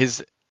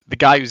the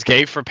guy who's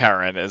gay for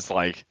Perrin is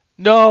like,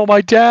 "No,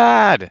 my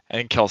dad,"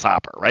 and kills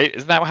Hopper. Right?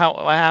 Isn't that what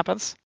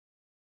happens?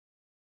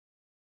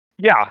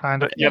 Yeah,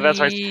 Kind of. yeah, that's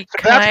right. So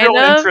Kind that's real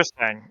of.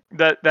 interesting.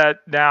 That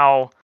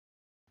now,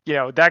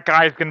 that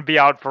guy's gonna be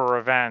out for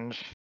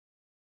revenge.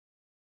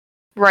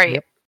 Right.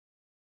 Yep.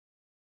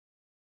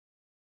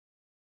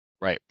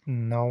 Right.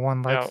 No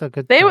one likes a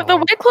good The dog.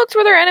 White Cloaks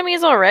were their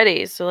enemies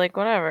already, so like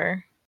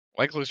whatever.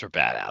 White Cloaks are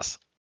badass.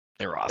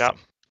 They were awesome.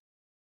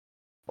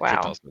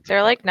 Wow.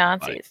 They're like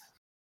Nazis.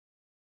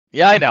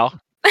 Yeah, I know.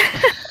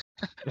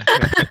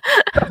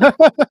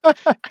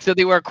 So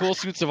they wear cool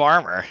suits of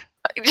armor.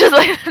 Just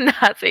like the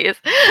Nazis.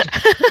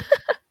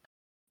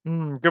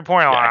 Good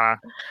point, Alanna.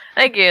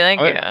 Thank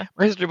you.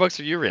 What history books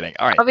are you reading?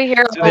 All right. I'll be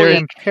here So all The week.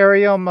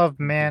 Imperium of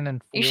Man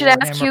and You should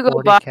ask Warhammer Hugo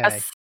 40K.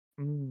 Boss.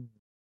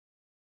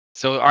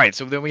 So all right,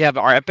 so then we have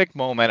our epic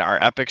moment,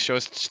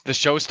 the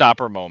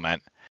showstopper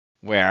moment,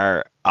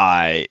 where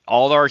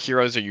all our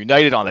heroes are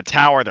united on the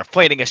tower. They're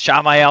fighting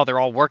Ashamael. They're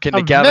all working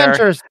together.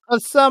 Avengers,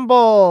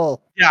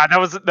 assemble! Yeah, that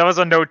was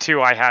a note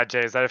too I had,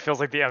 Jay. That it feels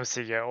like the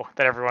MCU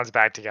that everyone's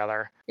back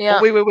together. Yeah.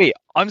 Oh, wait.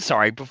 I'm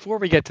sorry. Before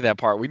we get to that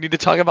part, we need to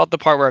talk about the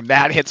part where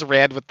Matt hits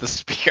Rand with the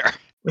spear.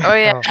 Oh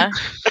yeah.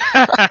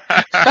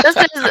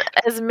 Just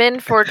as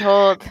Min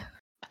foretold.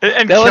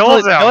 And That was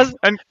kills like-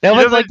 him. That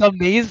was like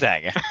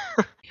amazing.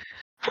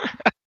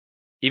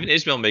 Even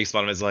Ishmael makes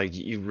fun of him. It's like,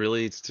 you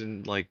really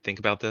didn't like think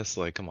about this?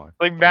 Like, come on.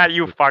 Like, Matt,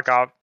 you fuck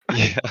up.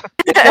 Yeah.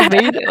 It's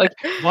amazing. Like,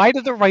 why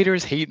do the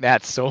writers hate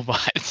Matt so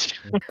much?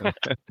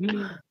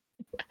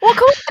 Well,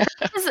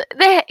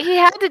 he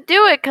had to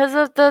do it because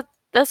of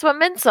that's what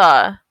Min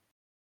saw.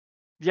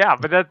 Yeah,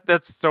 but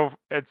it's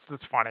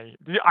just funny.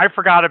 I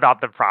forgot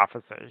about the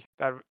prophecy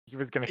that he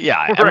was gonna.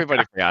 Yeah,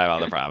 everybody forgot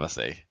about the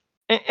prophecy.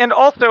 And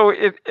also,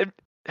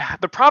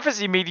 the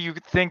prophecy made you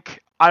think.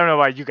 I don't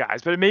know about you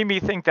guys, but it made me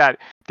think that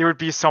there would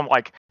be some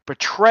like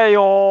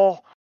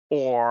betrayal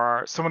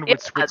or someone would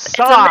switch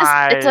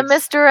sides. It's a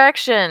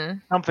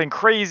misdirection. Something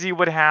crazy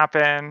would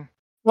happen.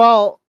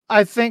 Well,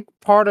 I think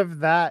part of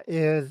that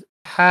is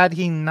had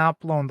he not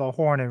blown the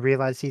horn and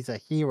realized he's a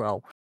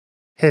hero,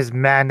 his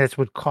madness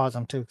would cause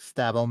him to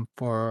stab him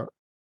for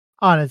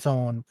his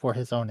own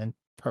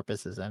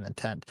purposes and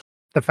intent.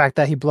 The fact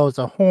that he blows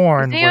a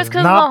horn was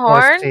not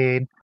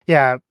foreseen.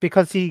 Yeah,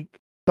 because the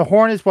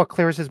horn is what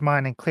clears his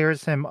mind and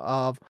clears him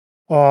of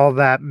all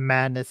that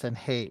madness and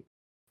hate.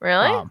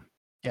 Really?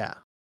 Yeah.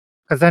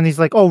 Because then he's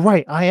like, "Oh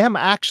right, I am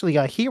actually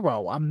a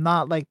hero. I'm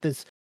not like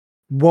this.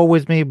 Woe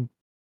is me,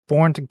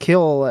 born to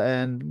kill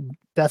and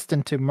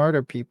destined to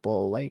murder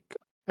people. Like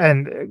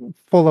and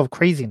full of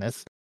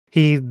craziness."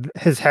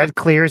 His head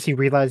clears. He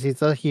realizes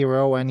he's a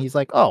hero, and he's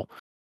like, "Oh,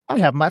 I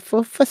have my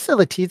full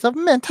facilities of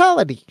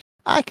mentality.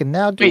 I can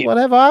now do Wait.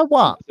 whatever I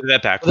want." Did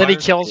that backfire? Then he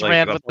kills Like,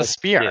 Rand got with the false-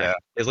 spear. Yeah,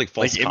 it's like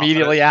false Like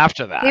immediately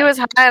after that. He was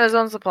high on his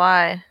own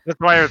supply. That's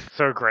why it's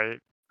so great.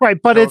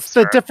 Right, but No, it's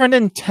the sir. different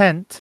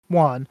intent.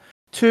 One,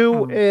 two,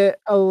 Mhm. it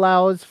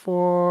allows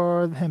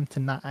for him to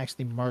not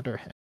actually murder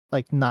him,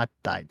 like not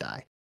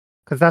die,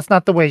 because that's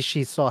not the way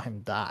she saw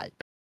him die.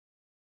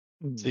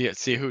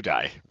 See who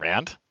die?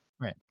 Rand?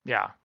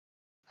 Yeah.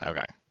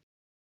 Okay.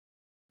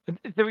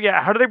 So,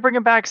 yeah, how do they bring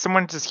him back?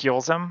 Someone just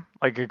heals him,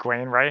 like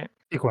Egwene, right?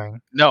 Egwene.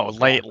 No, Oh,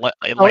 Elaine.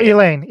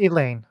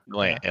 Elaine.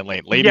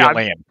 Lady Yeah.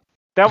 Elaine.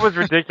 That was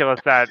ridiculous.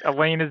 That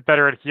Elaine is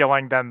better at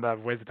healing than the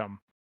wisdom.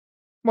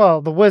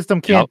 Well, the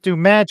wisdom can't do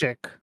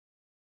magic.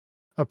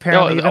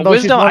 Apparently, No, even though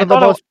she's wisdom- one I of the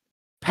thought a- most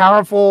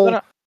powerful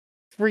I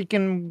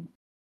freaking.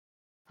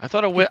 I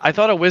thought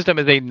a wisdom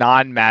is a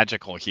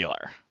non-magical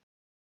healer.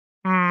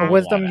 A Hmm,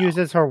 wisdom wow.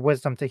 uses her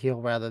wisdom to heal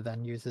rather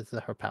than uses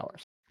her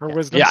powers. her Yeah.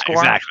 wisdom Yeah, score.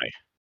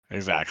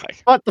 exactly.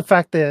 But the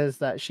fact is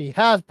that she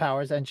has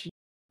powers, and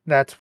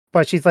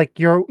but she's like,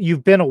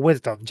 you've been a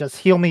wisdom. Just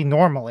heal me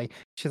normally.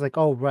 She's like,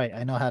 oh right,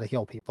 I know how to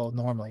heal people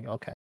normally.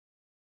 Okay.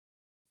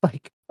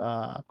 Like,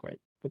 great,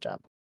 good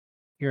job.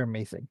 You're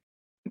amazing.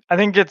 I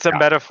think it's a Yeah.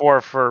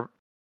 metaphor for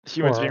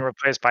humans Or- being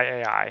replaced by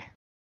AI.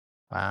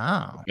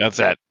 Wow. That's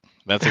it.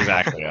 That's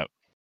exactly it.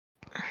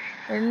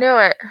 I knew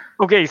it.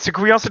 Okay, so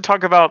can we also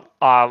talk about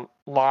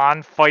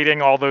Lon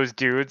fighting all those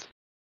dudes?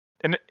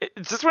 And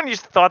it's just when you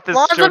thought this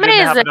Lon's show didn't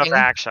have enough amazing.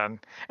 action,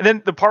 and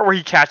then the part where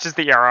he catches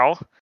the arrow.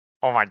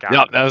 Oh my god!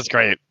 Yep, that was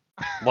great.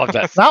 Loved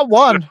it. Not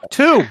one,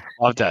 two.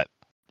 Loved it.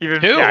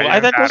 Even, Two? yeah, I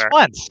even thought just better.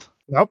 once.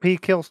 Nope.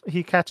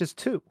 He catches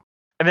two.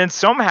 And then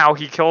somehow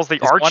he kills the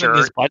Is one in archer,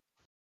 his butt-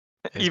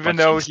 his even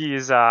butt though cheeks?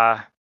 he's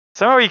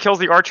somehow he kills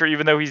the archer,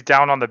 even though he's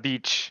down on the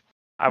beach.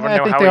 I Yeah, would I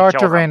know think how the he archer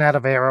killed him. ran out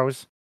of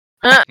arrows.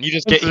 He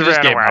just Just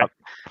ran gave away. up.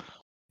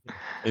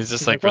 It's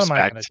just He's like what am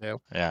I respect. gonna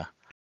do? Yeah.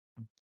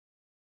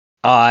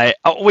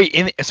 Oh wait,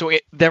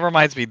 that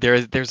reminds me.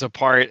 There's a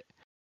part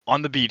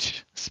on the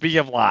beach. Speaking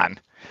of Lon,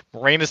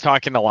 Moraine is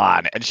talking to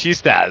Lon, and she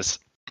says,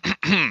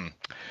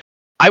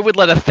 "I would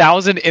let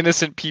 1,000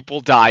 innocent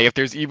people die if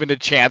there's even a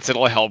chance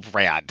it'll help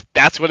Rand.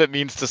 That's what it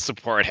means to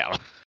support him."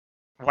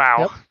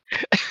 Wow.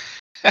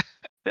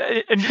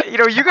 And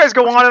you guys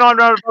go on and on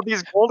about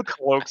these gold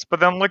cloaks, but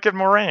then look at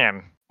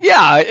Moraine.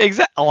 Yeah,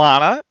 exactly.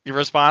 Alanna, your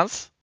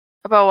response?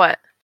 About what?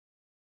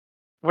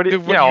 What do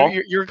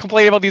you, You're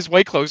complaining about these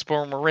white cloaks,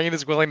 but Moraine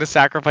is willing to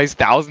sacrifice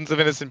thousands of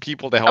innocent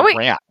people to help wait.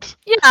 Rand.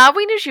 Yeah,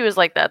 we knew she was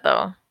like that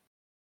though.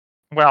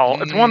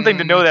 Well, it's one thing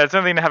to know that; it's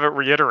another thing to have it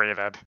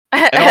reiterated.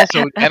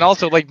 And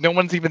also, like, no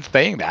one's even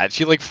saying that.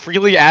 She like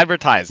freely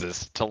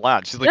advertises to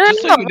Lon. She's like,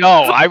 just so you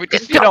know,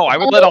 I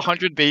would let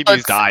 100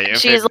 babies die. If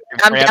She's like,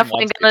 if I'm Rand definitely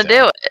wants me gonna to."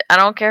 do it. I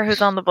don't care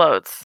who's on the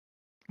boats.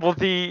 Well,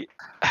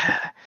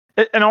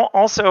 and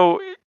also,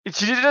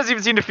 she doesn't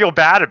even seem to feel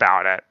bad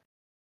about it.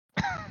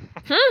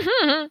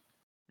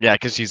 Yeah,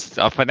 because she's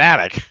a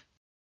fanatic,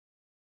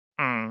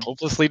 Hmm.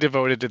 hopelessly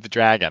devoted to the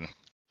dragon.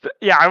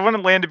 Yeah, I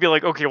wanted Lan to be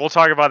like, okay, we'll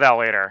talk about that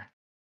later,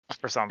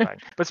 or something.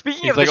 But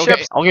speaking He's of like, the okay,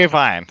 ships, okay,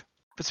 fine.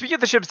 but speaking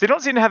of the ships, they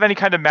don't seem to have any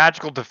kind of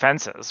magical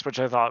defenses, which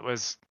I thought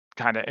was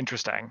kind of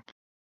interesting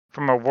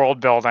from a world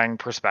building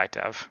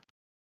perspective.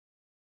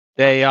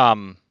 They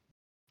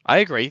I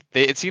agree.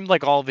 It seemed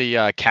like all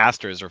the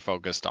casters are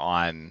focused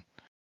on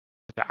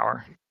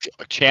Power.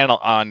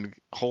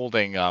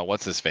 holding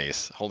what's his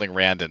face, holding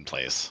Rand in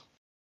place,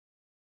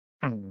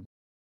 Hmm.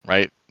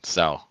 right?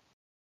 So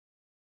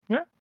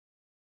Yeah.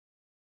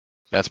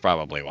 That's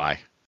probably why.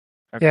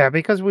 Yeah,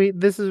 because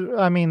this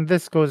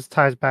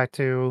ties back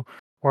to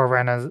where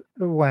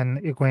when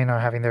Egwene are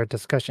having their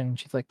discussion.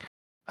 She's like,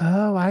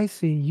 "Oh, I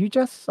see. You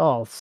just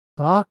all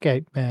suck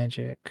at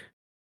magic.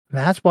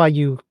 That's why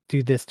you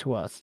do this to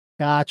us.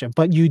 Gotcha.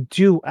 But you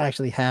do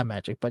actually have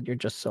magic, but you're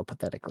just so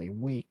pathetically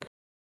weak."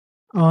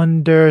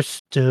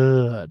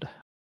 Understood.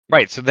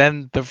 Right. So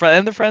then the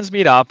friends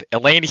meet up.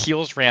 Elaine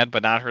heals Rand,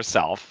 but not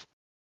herself.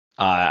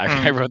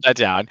 I wrote that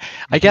down.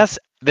 I guess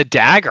the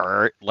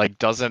dagger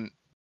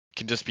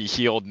can just be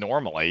healed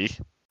normally.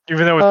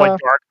 Even though it's like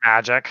dark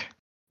magic.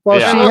 Well,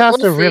 Yeah. she We'll- has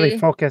we'll to really see.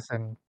 focus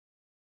and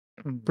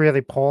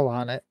really pull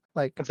on it.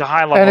 Like, It's a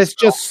high level. and it's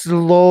spell. just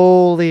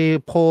slowly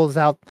pulls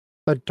out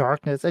the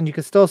darkness, and you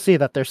can still see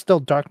that there's still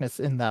darkness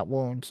in that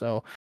wound.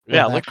 So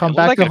Yeah, will that look, come it looked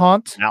back like to a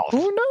haunt? mouth.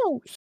 Who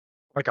knows?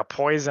 Like a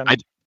poison.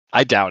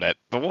 I doubt it,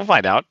 but we'll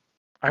find out.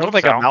 I It hope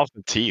looked like so. a mouth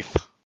with teeth.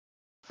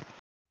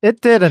 It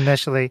did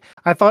initially.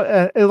 I thought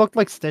it looked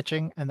like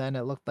stitching, and then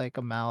it looked like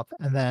a mouth,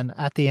 and then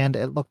at the end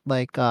it looked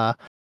like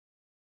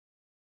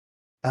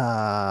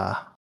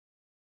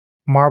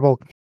marble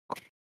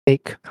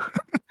cake.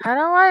 How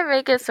do I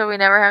make it so we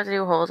never have to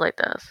do holes like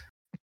this?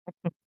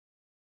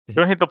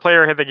 Don't hit the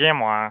player, hit the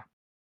game, Lana.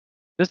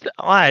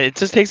 It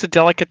just takes a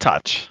delicate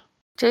touch.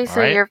 Jason,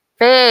 Alright. your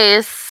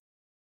face.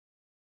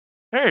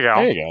 There you go.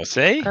 There you go.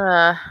 See?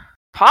 Par.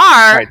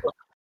 Right.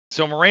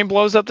 So Moraine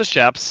blows up the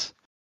ships.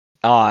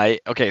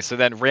 Okay, so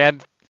then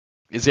Rand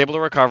is able to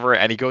recover,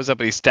 and he goes up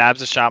and he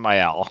stabs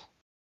Ashamael.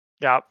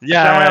 Yeah.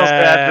 Yeah. Someone else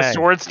dead. The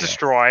sword's Yeah.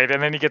 destroyed,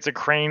 and then he gets a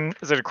crane.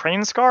 Is it a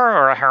crane scar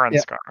or a heron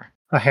Yeah. scar?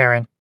 A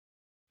heron.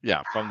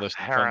 Yeah, from the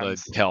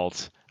Herons.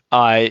 hilt.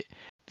 They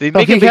So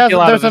make a big deal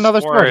out there's of the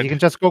another sword. sword. He can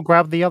just go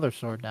grab the other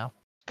sword now.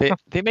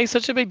 They make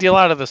such a big deal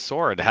out of the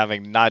sword,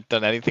 having not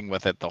done anything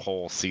with it the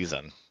whole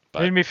season.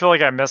 But Made me feel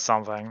like I missed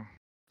something.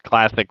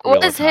 classic Wheel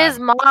of Was his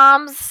Time.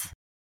 mom's,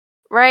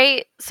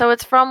 right? So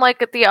it's from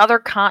like the other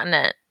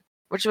continent,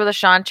 which is where the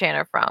Shan-Chan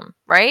are from,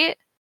 right?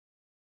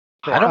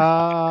 I don't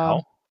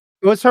know.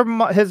 It was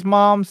his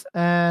mom's,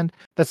 and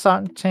the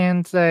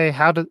Shan-Chan say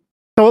how to.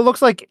 So it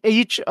looks like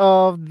each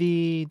of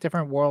the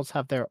different worlds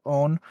have their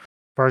own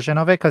version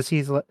of it,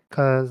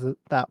 because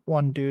that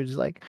one dude's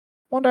like,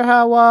 wonder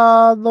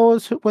how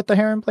those with the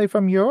heron play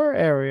from your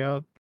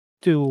area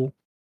do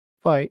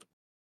fight.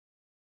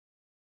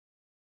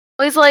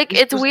 He's like,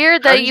 You're it's supposed-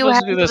 weird how are that you you supposed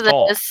have to do this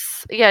goal?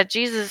 this. Yeah,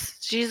 Jesus,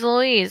 jeez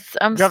Louise,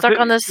 I'm You have stuck to-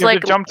 on this you have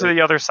like to jump to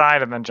the other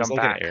side and then Just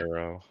jump like back. an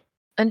arrow.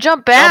 and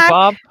jump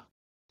back.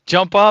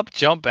 Jump up,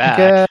 jump back.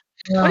 Yeah.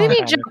 What do you mean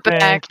And jump I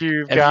back? think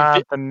you've If you got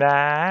fi- the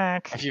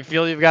knack. If you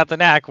feel you've got the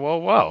knack,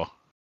 whoa.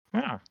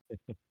 Yeah.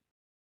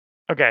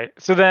 Okay,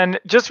 so then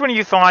just when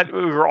you thought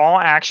we were all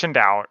actioned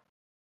out,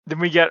 then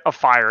we get a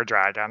fire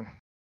dragon.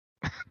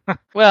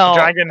 Well, A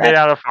dragon made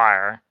out of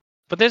fire.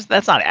 but that's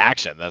not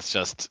action. That's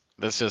just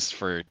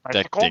for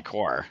Spectacle?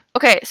 decor.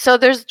 Okay, so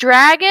there's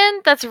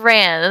dragon that's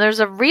Rand, and there's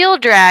a real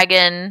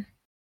dragon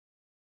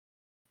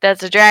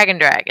that's a dragon.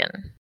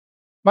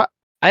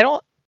 I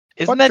don't.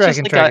 Isn't What that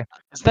just dragon?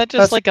 Is that just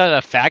That's- like an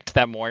effect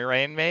that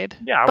Moiraine made?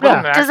 Yeah, it Yeah.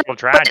 wasn't an Does it- actual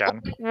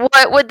dragon.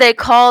 What would they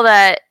call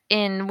that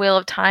in Wheel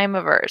of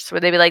Time-averse?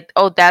 Would they be like,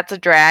 oh, that's a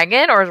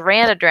dragon, or is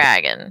Rand a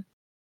dragon?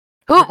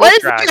 They're What both is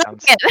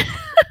dragons. the dragon?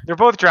 They're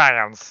both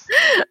dragons.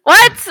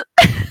 What?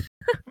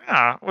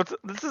 Yeah,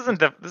 this isn't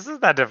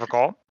that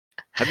difficult.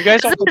 Have you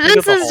guys all completed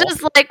This the is whole-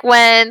 just like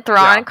when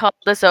Thrawn Yeah. called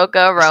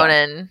Ahsoka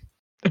Ronin.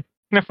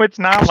 No, it's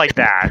not like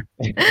that.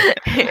 Yeah,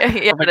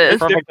 it is.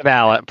 Perfect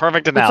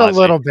It's analogy. a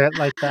little bit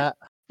like that.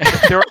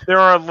 there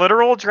are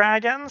literal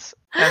dragons,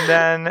 and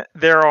then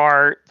there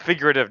are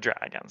figurative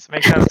dragons.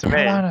 Makes sense to me.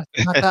 Alanna,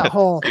 not that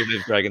hole See,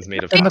 the dragon's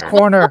made of in the fire.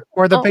 corner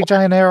where the Oh. big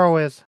giant arrow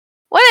is.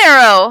 What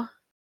arrow?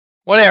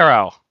 What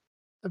arrow?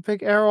 The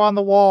big arrow on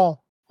the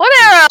wall. What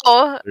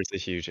arrow? There's a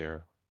huge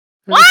arrow.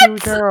 There's a huge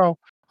What? arrow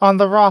on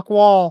the rock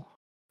wall.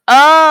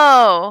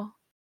 Oh.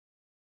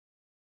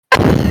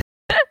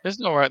 There's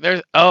nowhere.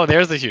 There's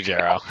the huge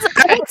arrow,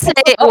 I would say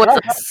it was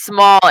a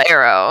small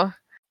arrow.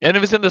 and it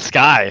was in the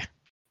sky.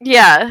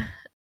 Yeah.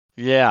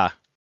 Yeah,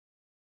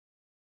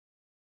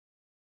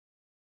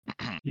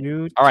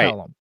 You All right.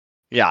 tell him.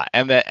 yeah,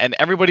 and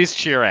everybody's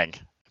cheering.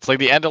 It's like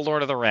the end of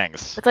Lord of the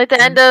Rings. It's like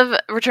the end of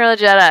Return of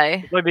the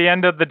Jedi. It's like the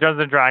end of the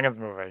Dungeons and Dragons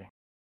movie.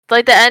 It's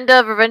like the end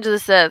of Revenge of the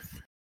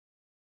Sith.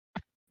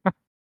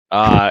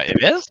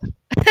 It is.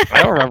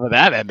 I don't remember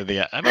that end of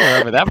the. I don't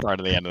remember that part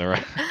of the end of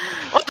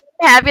the.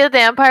 Happy that the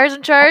Empire's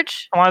in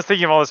charge? I was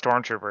thinking of all the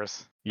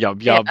stormtroopers. Yup,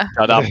 Yeah.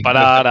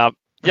 ba-da-ba-da-da.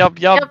 Yup.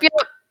 Yup, yup.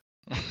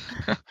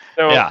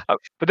 So, Yeah.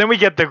 But then we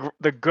get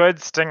the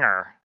good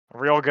stinger, a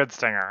real good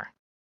stinger.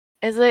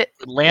 Is it?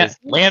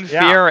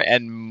 Lanfear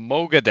and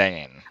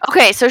Mogadane.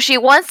 Okay, so she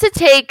wants to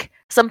take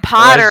some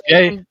powder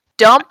Jay? and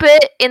dump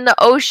it in the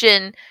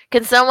ocean.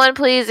 Can someone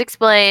please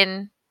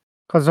explain?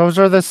 Because those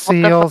are the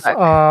seals fuck?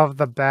 of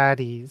the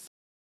baddies.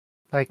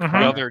 Like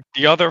Mhm.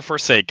 The other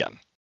Forsaken.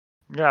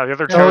 Yeah, the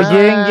other Oh, chosen.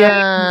 yeah. Yin Yang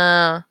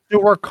Uh,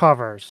 sewer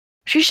covers.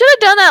 She should have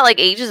done that like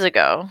ages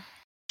ago.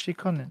 She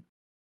couldn't,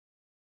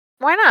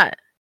 Why not?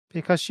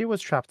 because she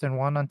was trapped in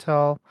one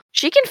until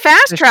She can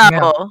fast Fishing out.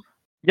 travel.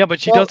 Yeah, but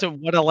she Well- doesn't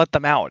want to let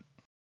them out.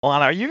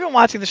 Alana, are you even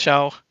watching the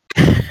show?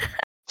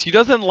 She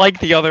doesn't like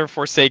the other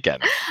Forsaken.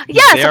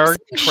 Yes, They're I'm saying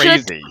she should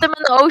have crazy. put them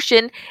in the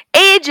ocean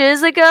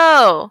ages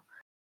ago.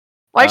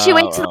 Why did she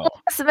wait till Oh. the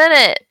last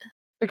minute?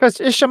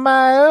 because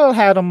Ishmael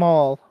had them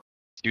all.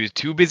 She was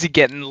too busy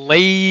getting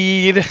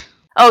laid.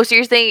 Oh, so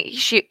you're saying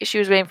she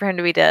was waiting for him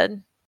to be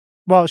dead?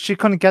 Well, she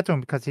couldn't get to him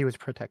because he was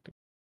protected.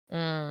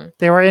 Mm.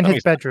 They were in That his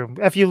makes sense. bedroom.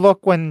 If you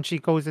look when she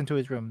goes into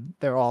his room,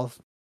 they're all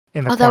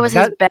in the Oh, corner. that was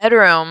his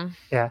bedroom.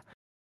 Yeah.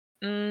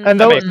 Mm. And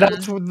That makes that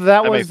makes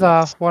was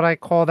sense. what I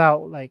called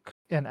out like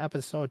in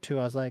episode 2.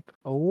 I was like,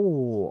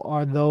 oh,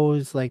 are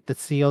those like the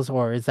seals,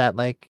 or is that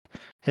like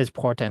his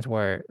portents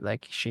where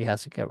like she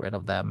has to get rid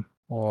of them,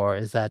 or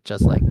is that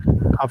just like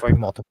covering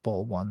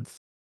multiple ones?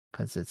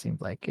 Because it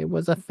seemed like it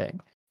was a thing,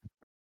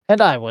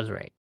 and I was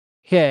right.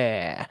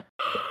 Yeah,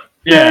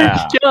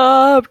 Yeah, Good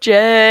job,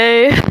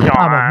 Jay.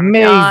 I'm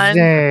Yawn.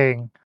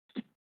 amazing.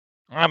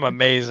 I'm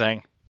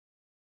amazing.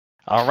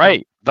 All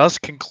right, thus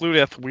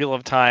concludeth Wheel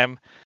of Time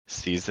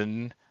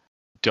season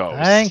dose.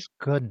 Thank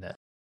goodness.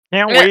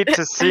 Can't wait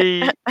to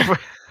see.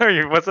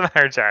 What's the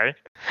matter, Jay?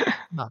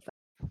 Nothing.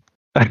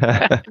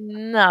 I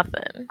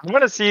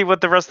want to see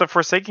what the rest of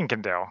Forsaken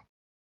can do.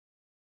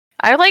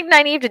 I would like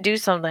Nynaeve to do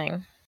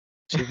something.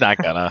 She's not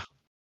gonna.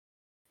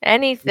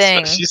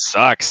 Anything. She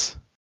sucks.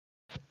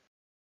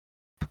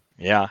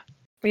 Yeah.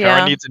 Yeah.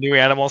 Kara needs a new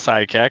animal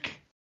sidekick.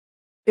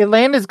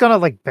 Elaine is gonna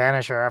like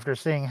banish her after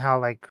seeing how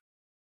like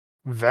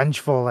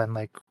vengeful and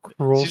like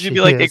cruel She'd she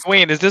be like, is.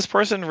 Egwene, is this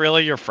person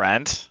really your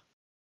friend?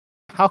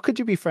 How could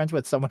you be friends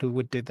with someone who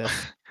would do this?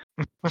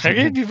 How can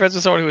you be friends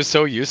with someone who is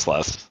so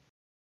useless?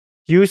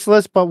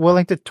 Useless but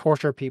willing to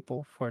torture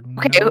people for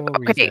Okay, no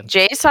okay. reason.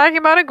 Jay's talking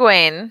about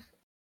Egwene.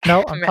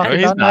 No, I'm No, talking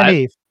he's about not.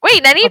 Nynaeve.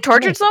 Wait, Nynaeve That's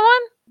tortured me.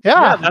 someone?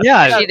 Yeah.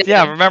 Yeah, She did.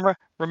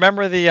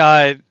 Remember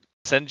the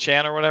Sen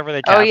Chan or whatever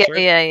they Oh captured?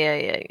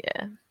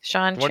 yeah.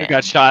 Sean The one who Chan.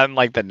 got shot in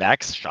like the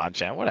neck? Sean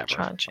Chan, whatever.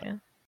 Sean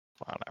Chan.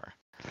 Whatever.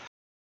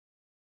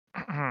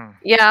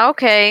 Yeah.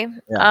 Okay.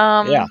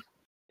 Yeah.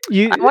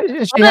 You, I want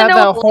she to had know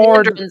that what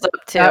horror, Landron's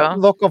up to. that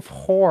look of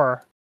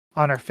horror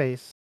on her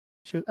face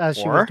as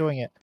she Horror? was doing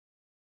it.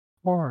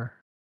 Horror.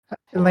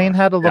 Elaine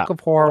had a look of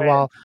horror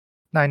while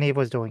Nynaeve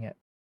was doing it.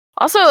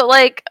 Also,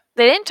 like,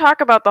 they didn't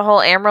talk about the whole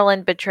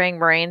Amerlin betraying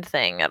Moraine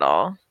thing at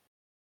all.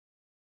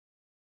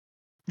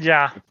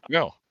 Yeah.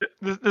 No.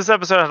 This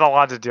episode had a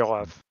lot to deal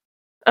with.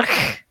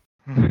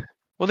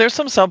 Well, there's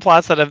some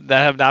subplots that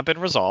have not been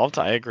resolved.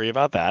 I agree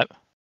about that.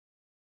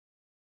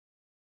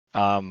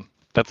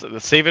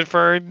 Let's save it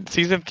for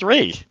season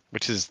 3,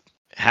 which is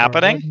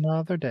happening.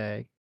 Another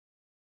day.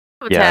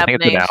 What's Yeah, I happening?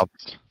 think it's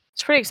announced.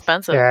 It's pretty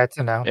expensive. Yeah, it's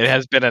announced. It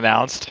has been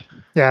announced.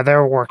 Yeah,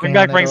 they're working Bring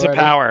back on it Rings of already.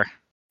 Power.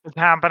 It's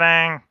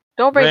happening.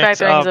 Don't bring back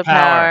the Rings of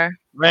Power.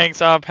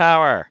 Rings of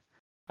Power.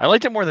 I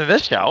liked it more than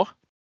this show.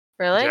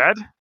 Really? Dead?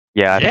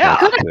 Yeah, I think Yeah.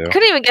 that's too.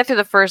 Couldn't even get through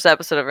the first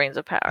episode of Rings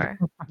of Power.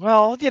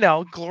 Well,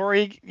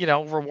 glory,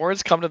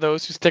 rewards come to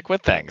those who stick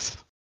with things.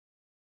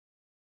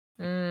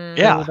 Mm.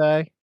 Yeah. Do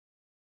they?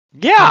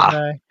 Yeah. Do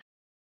they?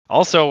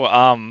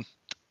 Also,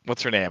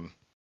 what's her name?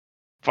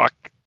 Fuck.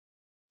 Pete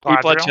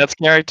Galadriel? Blanchett's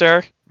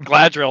character?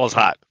 Galadriel is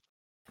hot.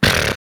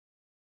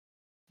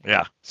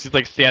 Yeah. She's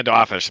like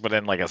standoffish, but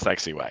in like a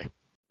sexy way.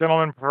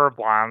 Gentlemen prefer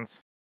blondes.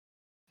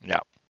 Yeah.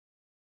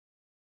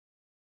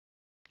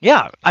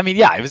 I mean,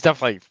 yeah, it was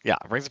definitely,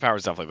 Rings of Power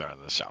is definitely better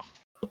than this show.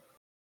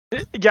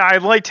 Yeah, I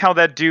liked how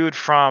that dude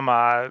from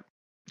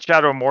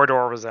Shadow of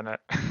Mordor was in it.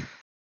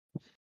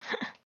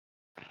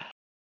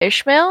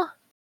 Ishmael?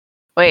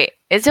 Wait,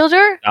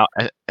 Isildur?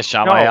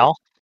 Shamael?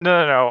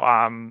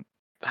 No.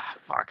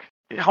 Fuck.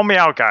 Help me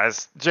out,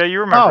 guys. Jay,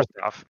 you remember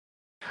stuff.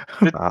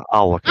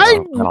 I'll look it up. I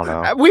don't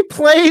know. We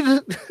played.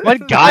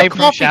 What guy the from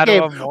coffee Shadow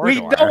game. of Mordor?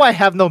 We know I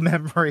have no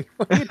memory.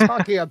 What are you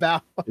talking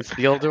about?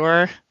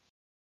 Isildur?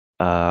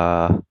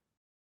 Said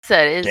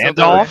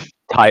Isildur.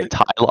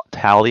 Gandalf?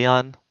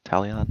 Talion?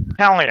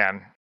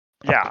 Talion.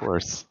 Yeah. Of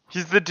course.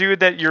 He's the dude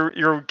that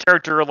your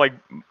character like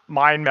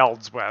mind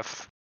melds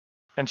with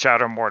in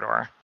Shadow of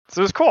Mordor.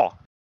 So it was cool.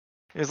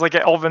 He's like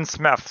an Elven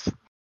Smith.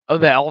 Oh,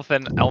 the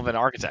elven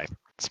architect.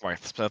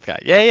 Smith guy.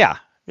 Yeah,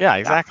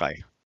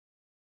 exactly.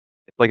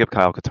 It's like if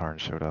Kyle Katarn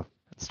showed up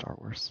in Star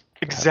Wars.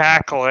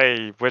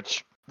 Exactly,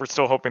 which we're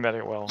still hoping that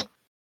it will.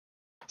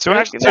 So Yeah,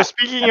 actually, yeah,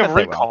 speaking I of bet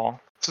they will.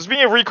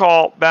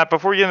 recall, Matt,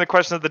 before we get into the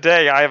question of the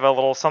day, I have a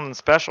little something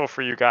special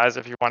for you guys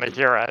if you want to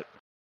hear it.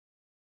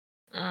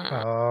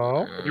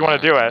 Oh. You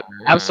want to do it?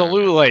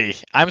 Absolutely.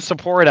 I'm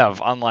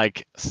supportive,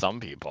 unlike some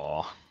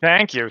people.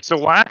 Thank you. So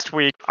last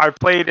week I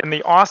played in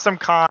the Awesome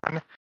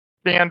Con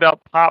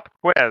stand-up pop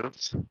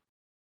quiz.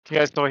 Can you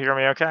guys still hear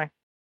me okay?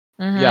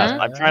 Yes, Mhm.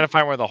 I'm trying to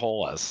find where the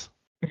hole is.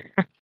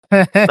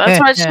 That's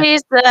what she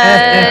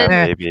said.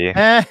 Maybe.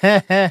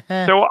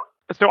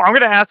 So I'm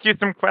going to ask you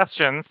some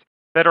questions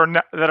that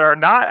are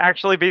not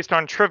actually based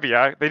on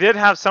trivia. They did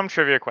have some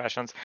trivia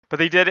questions, but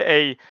they did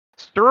a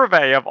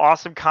survey of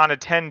Awesome Con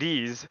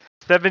attendees.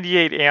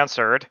 78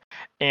 answered,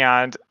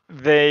 and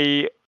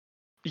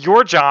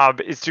your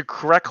job is to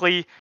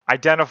correctly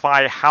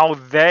identify how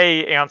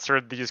they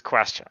answered these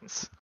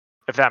questions,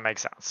 if that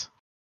makes sense.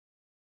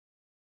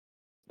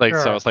 So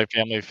Sure. it's like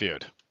Family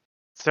Feud.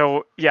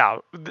 So yeah,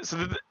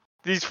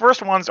 these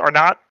first ones are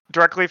not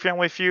directly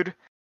Family Feud.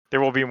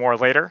 There will be more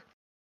later.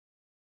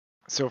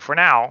 So for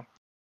now,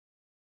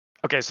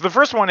 okay. So the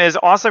first one is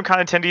Awesome Con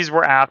attendees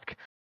were asked,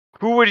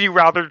 who would you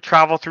rather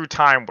travel through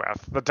time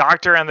with, the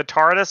Doctor and the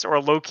TARDIS,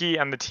 or Loki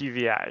and the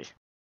TVA?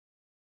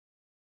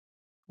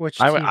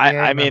 Which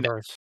I mean,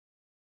 members?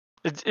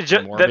 That's the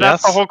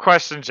Morbius? whole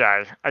question,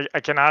 Jay. I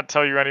cannot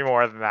tell you any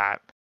more than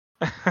that.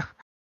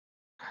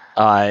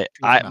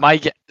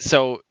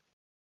 So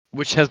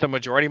which has the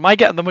majority?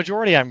 The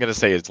majority I'm gonna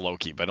say is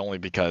Loki, but only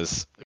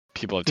because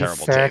people have He's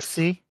terrible taste.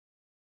 sexy.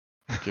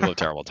 People have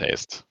terrible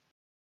taste.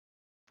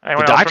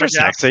 Anyone The else Doctor's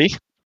wanna guess? sexy.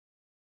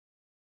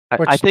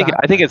 I think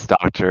it's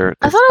Doctor.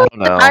 I 'cause thought it I was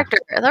don't the know. Doctor.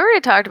 I thought we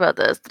already talked about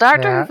this. The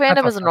Doctor Yeah, Who I fandom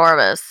thought is so.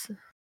 enormous.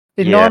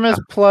 Enormous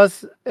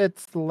plus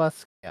it's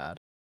less god.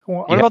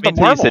 What Yeah, about the me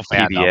too, you Marvel said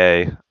fandom?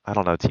 TVA? I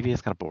don't know. TVA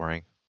is kind of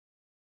boring.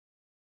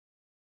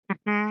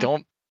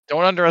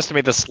 Don't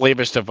underestimate the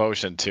slavish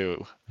devotion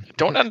to.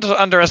 Don't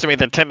underestimate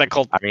the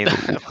technical. I mean,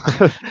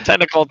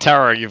 technical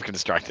terror you've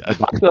constructed.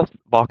 the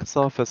box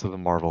office of the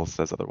Marvel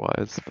says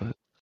otherwise, but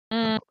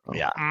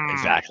Yeah, Mm.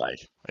 exactly.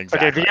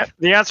 Okay,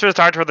 the answer is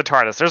Doctor with the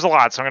TARDIS. There's a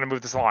lot, so I'm going to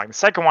move this along. The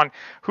second one,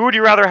 who would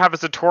you rather have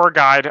as a tour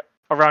guide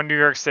around New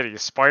York City,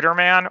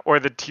 Spider-Man or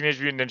the Teenage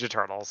Mutant Ninja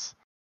Turtles?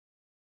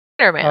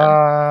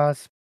 Spider-Man.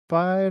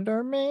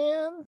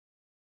 Spider-Man.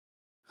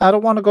 I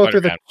don't want to go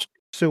through the Spider-Man.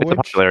 It's a sewage.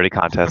 popularity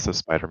contest of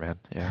Spider-Man.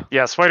 Yeah.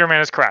 Yeah,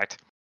 Spider-Man is correct.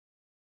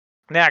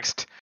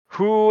 Next,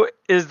 who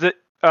is the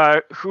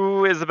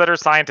better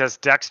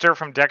scientist, Dexter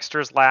from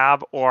Dexter's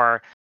Lab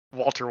or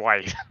Walter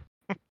White?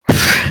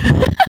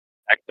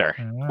 Dexter.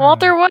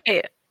 Walter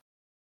White.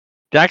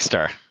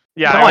 Dexter.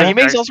 Yeah, Come it on, was he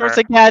makes all sorts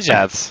Dexter. of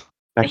gadgets.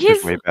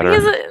 Dexter's way better.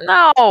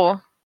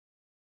 No.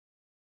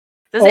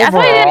 I thought he didn't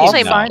Overall,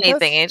 actually make scientist?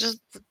 anything. He just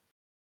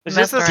It's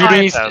just a messed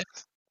around.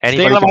 scientist.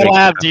 Stay out of can my make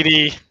lab, stuff.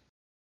 DD.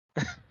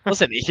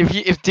 Listen,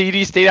 if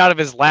DD stayed out of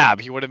his lab,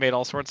 he would have made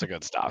all sorts of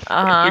good stuff. He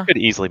Uh-huh. could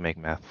easily make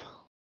meth.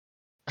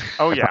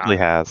 Oh He yeah. probably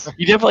has.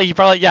 He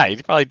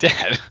probably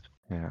did.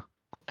 Yeah.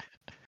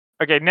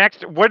 Okay,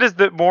 next, what is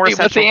the more Wait,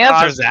 what's essential the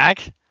answer,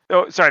 Zach?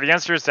 Oh, sorry, the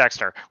answer is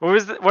Dexter. What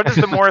is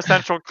the more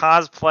essential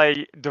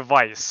cosplay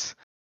device?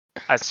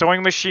 A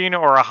sewing machine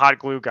or a hot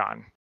glue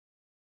gun?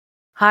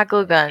 Hot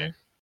glue gun.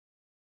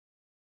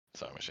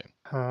 Sewing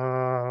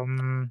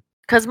machine.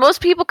 Because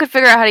most people could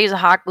figure out how to use a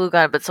hot glue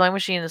gun, but sewing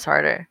machine is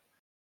harder.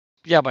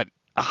 Yeah, but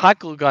a hot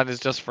glue gun is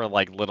just for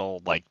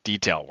little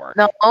detail work.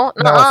 No, No,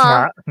 it's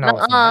not. No,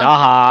 it's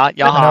not.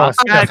 Yaha. No,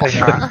 it's definitely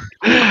not.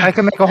 I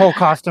can make a whole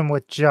costume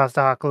with just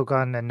a hot glue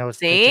gun and no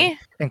stitching, See?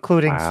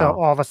 including Wow.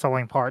 all the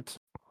sewing parts.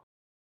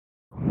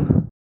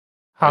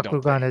 Hot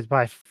glue gun is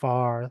by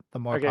far the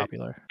more Okay.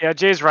 popular. Yeah,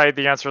 Jay's right.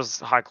 The answer is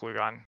hot glue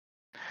gun.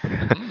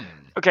 Hmm,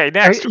 Okay,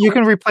 next. You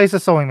can replace a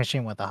sewing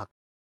machine with a hot.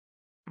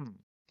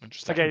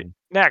 interesting. Okay,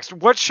 next.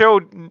 What show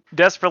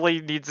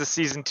desperately needs a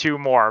season 2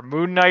 more?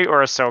 Moon Knight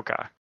or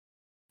Ahsoka?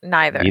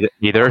 Neither.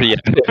 Neither. Yeah.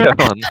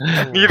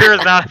 Neither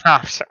is not an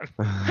option.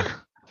 I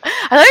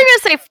thought you were gonna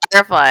say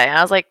Firefly.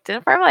 I was like,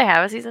 didn't Firefly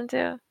have a season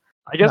 2?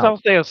 I guess No. I'll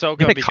say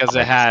Ahsoka Make because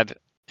it comments. had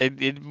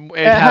it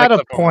had a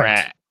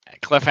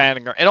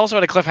cliffhanger. It also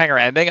had a cliffhanger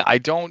ending. I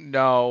don't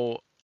know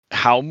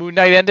how Moon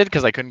Knight ended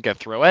because I couldn't get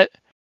through it,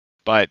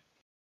 but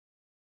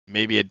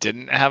maybe it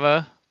didn't have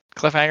a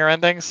cliffhanger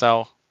ending.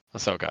 So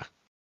Ahsoka.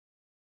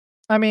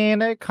 I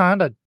mean, it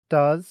kind of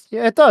does.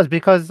 Yeah, it does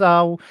because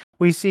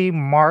we see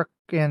Mark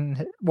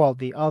and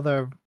the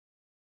other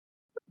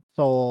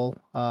soul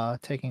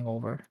taking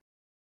over.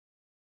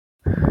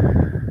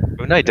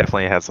 Moon Knight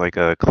definitely has like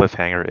a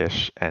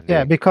cliffhanger-ish ending.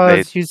 Yeah,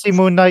 because you see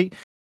Moon Knight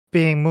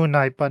being Moon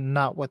Knight, but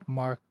not with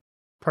Mark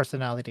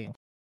personality.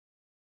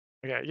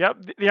 Okay, yep.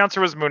 The answer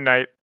was Moon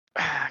Knight.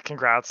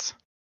 Congrats.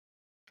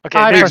 Okay,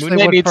 I next.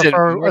 personally would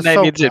prefer Moon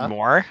Knight needs it Ahsoka.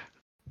 more.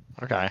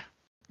 Okay.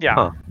 Yeah.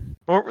 Huh.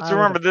 Well, I so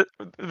remember,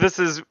 this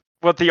is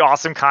what the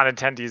awesome con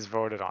attendees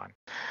voted on.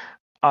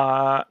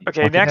 Okay,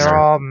 Fucking next. They're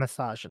all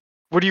misogynist.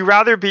 Would you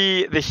rather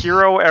be the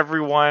hero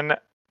everyone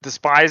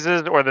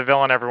despises or the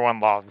villain everyone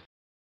loves?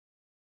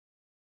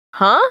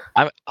 Huh?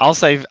 I'll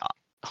say,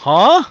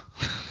 huh?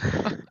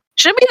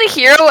 Shouldn't be the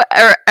hero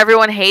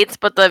everyone hates,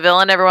 but the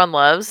villain everyone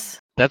loves.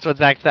 That's what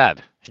Zach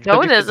said.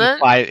 No, Except it he said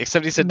isn't.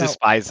 except he said No.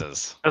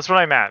 despises. That's what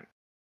I meant.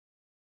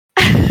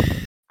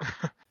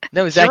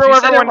 No, Zach, Hero you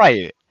said it everyone-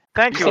 right.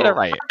 Thank You you. said it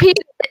right. Repeat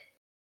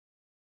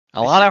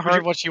Alana Would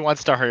heard you- what she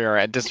wants to hear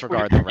and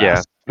disregard the Yeah.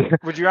 rest.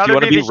 Would you Do rather you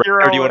want to be be the Ren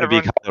hero or do you want to be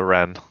everyone? Kylo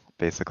Ren,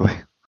 basically?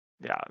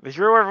 Yeah, the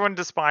hero everyone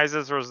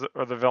despises or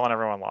the villain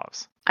everyone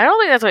loves. I don't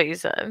think that's what you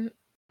said.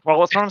 Well,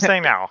 that's what I'm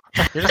saying now.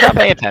 You're just not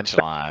paying attention,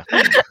 Alana.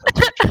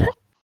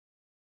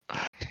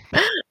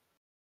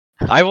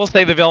 I will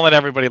say the villain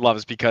everybody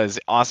loves because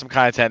awesome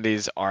con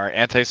attendees are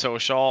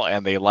antisocial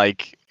and they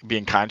like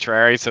being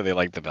contrary, so they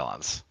like the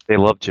villains. They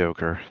love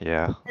Joker.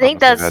 Yeah. I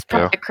think I'm gonna say that's that, too.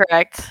 probably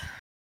correct.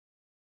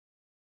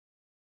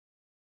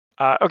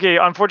 Okay,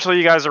 unfortunately,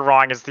 you guys are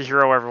wrong. It's the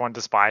hero everyone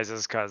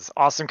despises because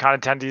awesome con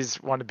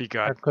attendees want to be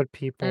Are good. good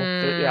people.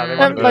 Yeah, they Mm,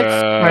 want And to like be.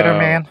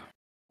 Spider-Man.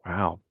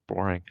 Wow,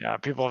 boring. Yeah,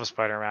 people love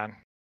Spider-Man.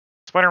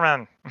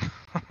 Spider-Man.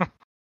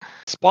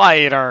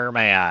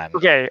 Spider-Man.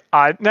 Okay,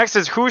 next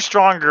is who's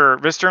stronger,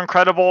 Mr.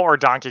 Incredible or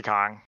Donkey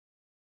Kong?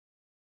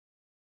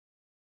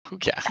 Who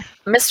cares?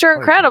 Mr.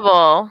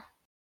 Incredible.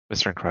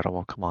 Mr.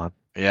 Incredible, come on.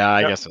 Yeah, I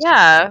Yep. guess it's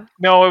Yeah.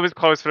 No, it was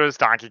close, but it was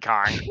Donkey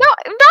Kong. No,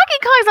 Donkey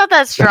Kong's not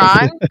that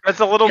strong. That's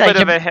a little Yeah, bit of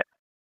give- a hint.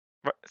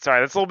 Sorry,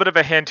 that's a little bit of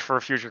a hint for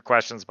future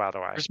questions, by the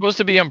way. You're supposed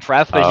to be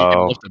impressed that he can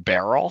Oh. lift a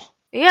barrel.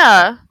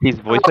 Yeah. He's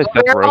voiced The by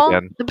Seth barrel-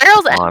 Rogen. The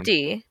barrel's Come on.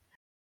 empty.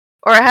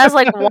 Or it has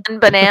like one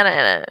banana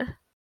in it.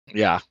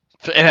 Yeah,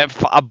 and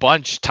a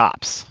bunch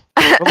tops.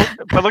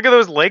 But look at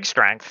those leg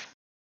strength.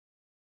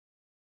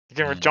 You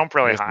can jump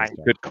really Yes, high. yes.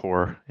 Good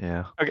core,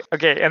 yeah.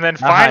 Okay, and then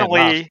Not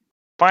high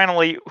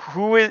finally,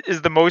 who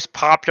is the most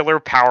popular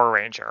Power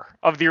Ranger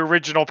of the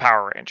original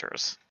Power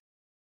Rangers?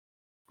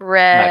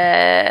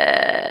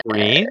 Red.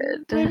 Green,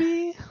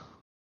 maybe?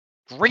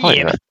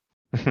 Green.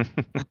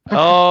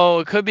 Oh,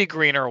 it could be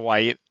green or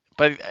white,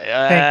 but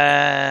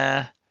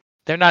they're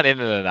not in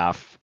it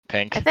enough.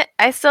 Pink.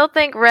 I still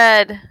think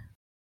red.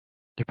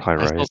 You're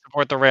probably I right. still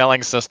support the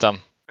railing system.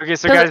 Okay,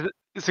 so Does guys,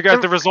 So guys,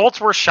 the results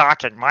were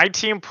shocking. My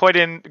team put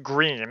in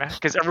green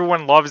because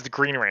everyone loves the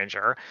Green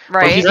Ranger. But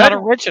Right. he's not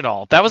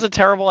original. That was a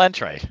terrible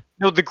entry.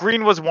 No, the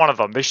green was one of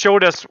them. They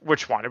showed us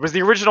which one. It was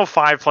the original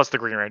 5 plus the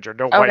Green Ranger.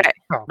 No white. Okay.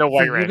 Oh, No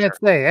white you ranger. didn't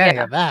say any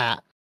Yeah. of that.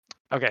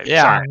 Okay,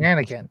 Yeah. sorry.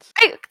 Shenanigans.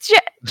 Hey,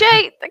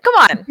 Jay, come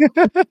on.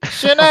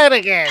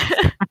 Shenanigans.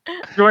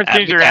 You want to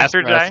change your answer,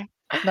 asterisk.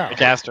 Jay? No.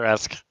 Like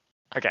asterisk.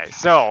 Okay,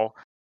 so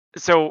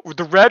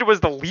the red was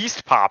the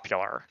least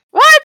popular,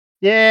 What?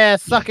 Yeah,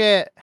 suck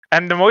it.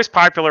 and the most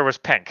popular was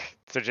pink.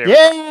 So Jay was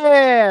right.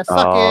 Yeah,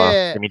 suck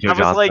it. Jimmy I Joe was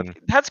Johnson.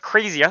 like, that's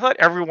crazy. I thought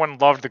everyone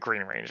loved the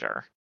Green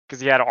Ranger because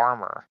he had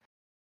armor.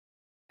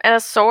 And a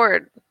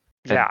sword.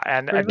 Yeah,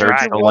 and a Green Nerds Ranger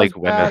dragon. don't was like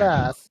women.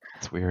 badass.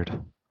 It's weird.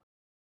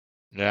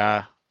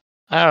 Yeah.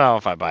 I don't know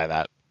if I buy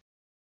that.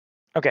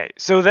 Okay,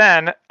 so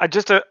then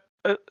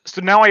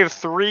so now I have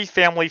 3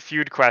 Family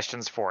Feud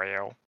questions for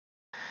you.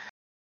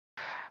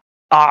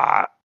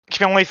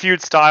 Family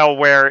Feud style,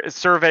 where a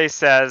survey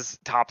says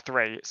top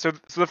 3. So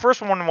the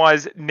first one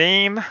was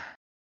name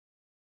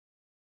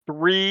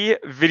 3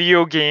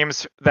 video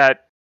games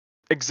that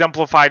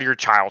exemplified your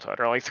childhood,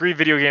 or like 3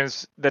 video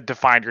games that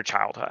defined your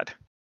childhood.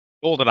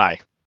 GoldenEye.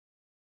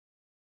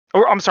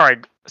 Or I'm sorry,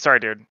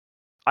 dude.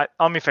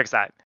 Let me fix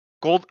that.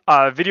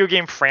 Video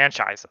game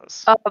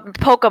franchises.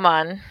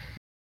 Pokemon.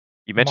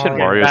 You mentioned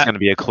Mario. Mario's That- going to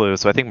be a clue,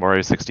 so I think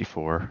Mario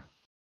 64.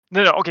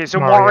 No. Okay, so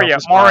Mario.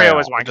 Mario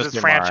is one Just because it's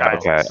do Mario.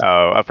 franchise. Okay.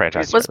 Oh, a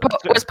franchise. Was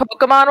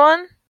Pokemon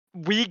one?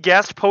 We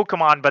guessed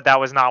Pokemon, but that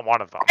was not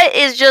one of them. It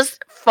is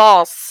just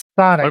false.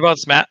 Sonic. What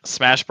about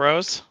Smash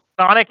Bros?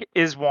 Sonic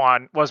was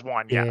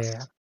one. Yes.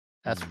 Yeah,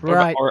 that's What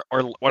right. about,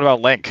 or what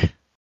about Link?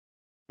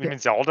 You mean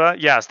Zelda?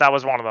 Yes, that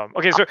was one of them.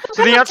 Okay, so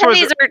the answer was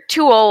These are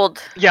too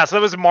old. yeah. So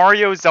that was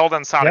Mario, Zelda,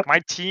 and Sonic. Yep. My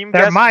team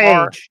They're guessed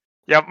my age.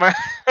 Yep,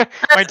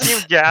 my team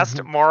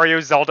guessed Mario,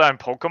 Zelda, and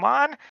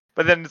Pokemon.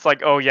 But then it's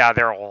like, oh yeah,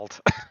 they're old.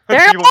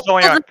 They're People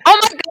filling old. out Oh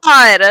my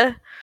god.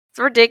 It's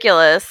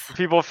ridiculous.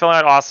 people filling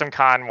out Awesome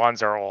Con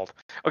ones are old.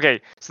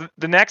 Okay, so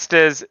the next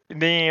is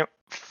name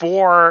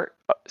 4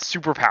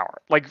 superpower,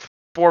 like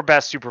 4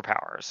 best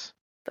superpowers.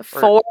 The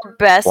 4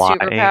 best Flying.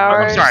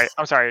 superpowers.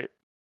 I'm sorry.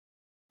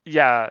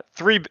 Yeah,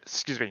 3.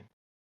 Excuse me.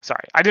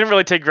 Sorry, I didn't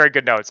really take very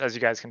good notes, as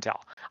you guys can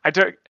tell. I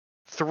took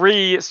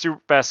 3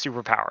 best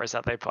superpowers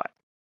that they put.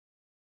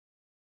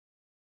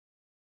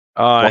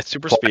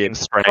 Super speed.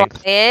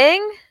 Strength.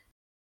 Flying,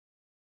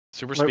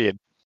 Super What- speed.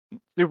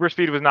 Super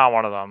speed was not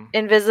one of them.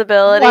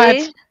 invisibility.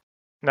 What?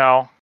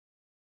 No.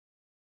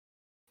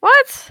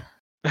 What?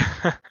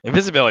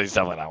 Invisibility is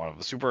definitely not one of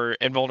them. Super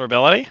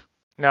invulnerability.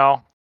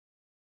 No.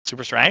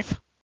 Super strength.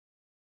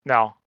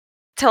 No.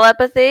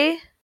 Telepathy.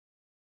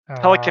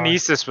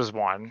 Telekinesis was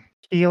one.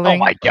 Healing. Oh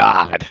my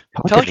god.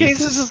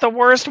 Telekinesis is the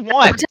worst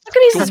one.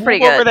 Telekinesis is pretty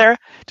Move over good. there.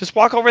 Just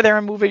walk over there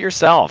and move it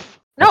yourself.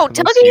 No, That's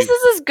the most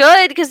telekinesis is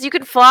good because you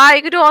can fly.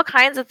 You can do all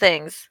kinds of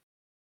things.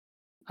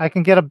 I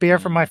can get a beer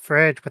from my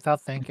fridge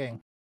without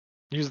thinking.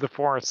 Use the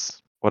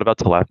force. What about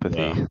telepathy?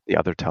 Yeah. The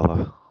other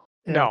tele.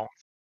 Yeah, No.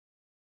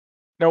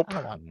 Nope. I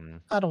don't want. Mm,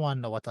 I don't want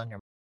to know what's on your.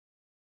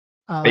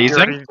 Phasing?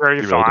 Dirty You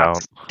really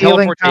thoughts.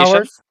 Healing Teleportation.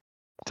 powers.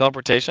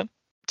 Teleportation.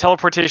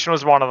 Teleportation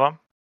was one of them.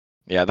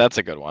 Yeah, that's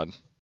a good one.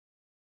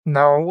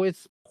 No,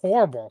 it's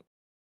horrible.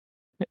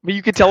 But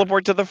you could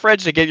teleport to the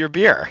fridge to get your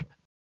beer.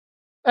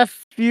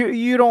 If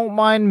you don't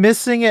mind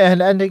missing it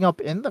and ending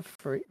up in the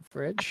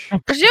fridge.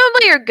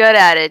 Presumably, you're good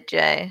at it,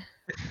 Jay.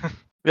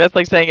 That's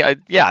like saying,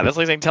 that's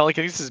like saying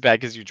telekinesis is bad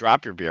because you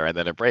drop your beer and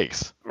then it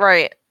breaks.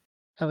 Right.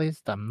 At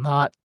least I'm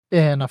not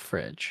in a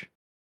fridge.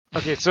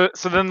 Okay, so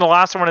then the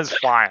last one is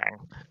flying.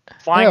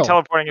 Flying, Ew,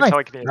 teleporting, and Nice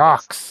telekinesis.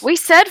 rocks. We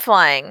said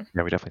flying.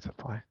 Yeah, we definitely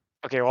said fly.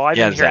 Okay, well I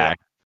Yeah, didn't hear Zach.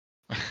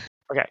 that.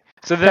 Okay,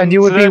 so then And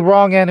you would so be then-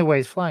 wrong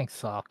anyways. Flying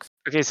sucks.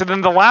 Okay, so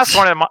then the last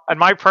one, and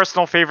my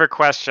personal favorite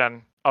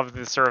question of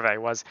the survey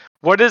was,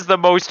 what is the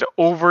most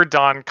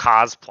overdone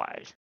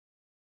cosplay?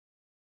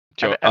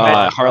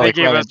 Harley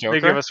Quinn and They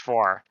gave Joker. us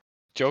 4.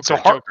 Joker. so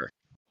Joker.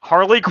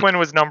 Harley Quinn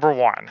was number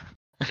 1.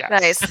 Yes.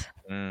 Nice.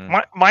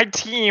 Mm, My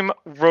team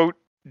wrote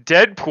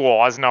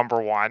Deadpool as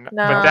number 1,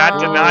 but that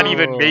did not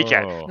even make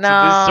it. Oh.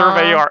 No. So this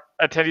survey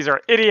attendees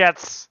are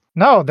idiots.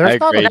 No, I there's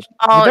not. agree.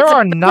 Oh, There it's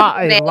are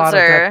not a lot of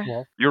answer.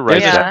 Deadpool. you're right.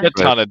 There's Yeah. a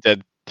ton of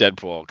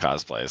Deadpool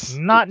cosplays.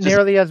 Not Just-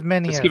 nearly as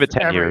many just as give it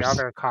 10 every years.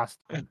 other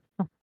costume.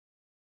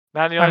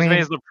 Not I as many mean-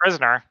 as the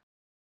prisoner.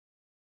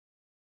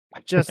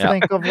 Just Yeah.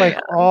 think of like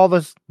all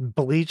the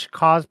Bleach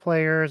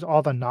cosplayers,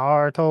 all the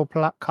Naruto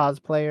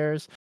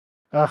cosplayers.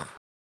 Ugh.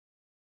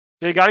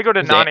 You got to go to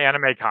Is it-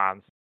 non-anime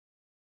cons.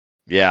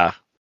 Yeah.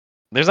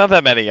 There's not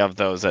that many of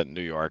those at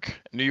New York.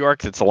 New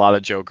York, it's a lot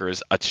of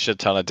Jokers, a shit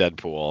ton of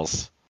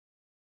Deadpools.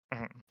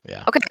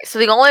 Okay, so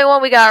the only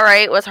one we got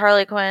right was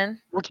Harley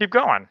Quinn. We'll keep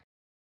going.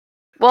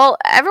 Well,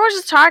 everyone's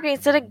just talking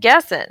instead of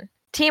guessing.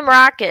 Team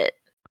Rocket.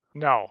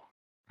 No.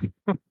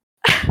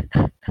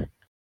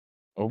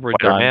 Overdone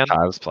Spider-Man? Wow,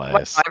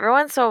 cosplays.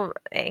 everyone's so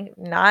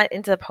not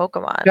into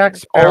Pokemon. Jack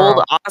Old,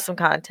 Sparrow. awesome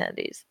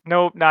contenties.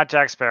 Nope, not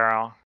Jack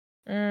Sparrow.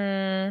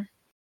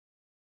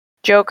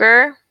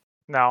 Joker.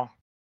 No.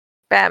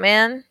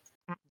 Batman.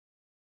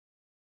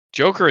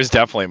 Joker is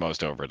definitely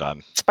most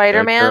overdone.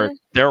 Spider-Man.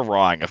 They're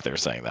wrong if they're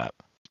saying that.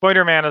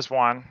 Spider-Man is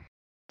one.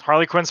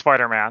 Harley Quinn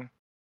Spider-Man.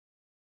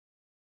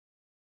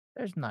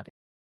 There's not.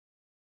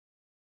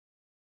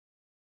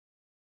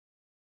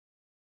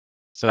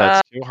 So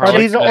that's two Are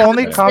Harley these the Quinn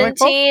only Spider-Man. comic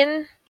books?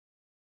 Constantine.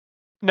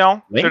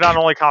 No, they're Link? not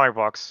only comic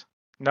books.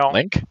 No,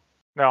 Link?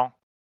 no.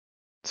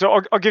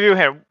 So I'll give you a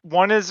hint.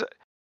 One is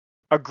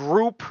a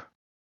group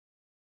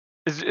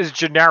is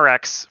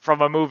generics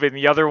from a movie, and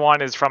the other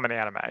one is from an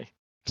anime.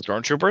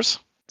 Stormtroopers?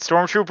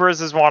 Stormtroopers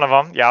is one of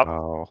them. Yep.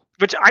 Oh.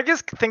 Which I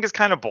just think is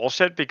kind of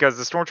bullshit because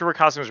the Stormtrooper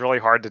costume is really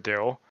hard to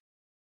do.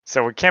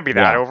 So it can't be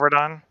that Yeah.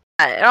 overdone.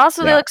 And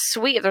also, they Yeah. look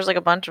sweet. There's like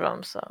a bunch of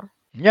them. So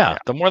Yeah, Yeah.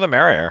 the more the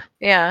merrier.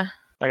 yeah.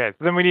 Okay,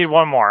 so then we need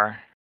one more.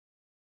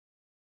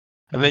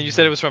 And then you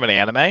said it was from an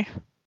anime?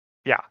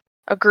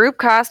 A group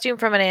costume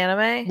from an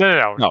anime.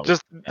 No. No.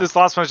 Just this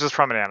last one's just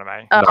from an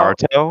anime. Oh,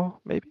 Naruto,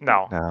 maybe?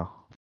 No. No.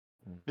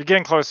 You're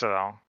getting closer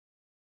though.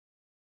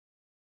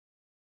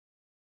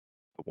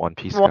 One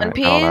Piece One guy. I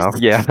don't know.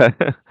 Piece? Yeah.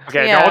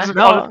 Okay, Yeah.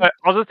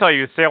 I'll just tell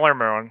you, Sailor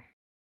Moon.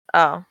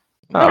 oh.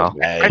 Oh.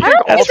 way. I I think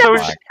don't think also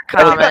that's I think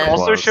common. that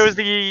also Close. shows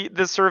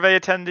the survey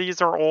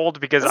attendees are old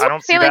because This I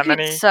don't see Sailor that Moon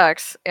many.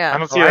 sucks. I Yeah.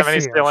 don't see that many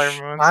Sailor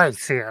Moons. I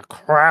see a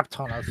crap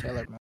ton of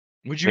Sailor Moon.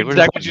 Would They you, were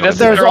Zach, just would you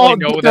noticing. There's necessarily all-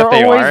 know they're that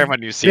they always are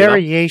when you see them?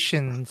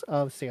 Variations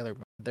of Sailor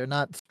Moon. They're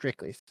not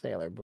strictly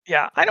Sailor Moon.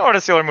 Yeah, I know what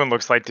a Sailor Moon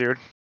looks like, dude.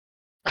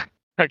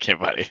 Okay,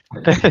 buddy.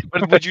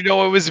 But would you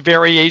know it was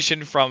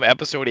variation from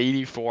episode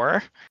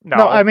 84?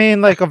 No, I mean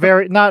like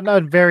not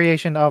a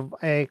variation of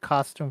a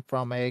costume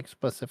from a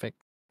specific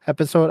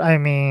episode. I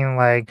mean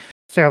like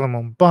Sailor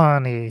Moon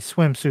Bunny,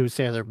 swimsuit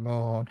Sailor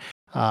Moon,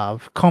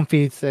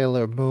 comfy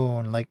Sailor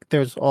Moon. Like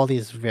there's all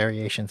these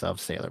variations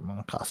of Sailor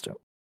Moon costume.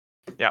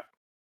 Yep.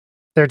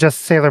 They're just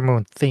Sailor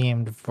Moon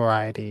themed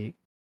variety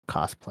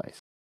cosplays.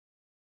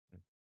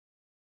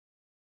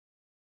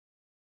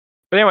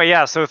 But anyway,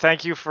 yeah. So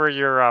thank you for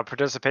your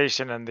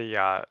participation in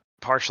the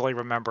partially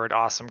remembered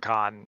Awesome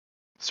Con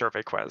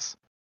survey quiz.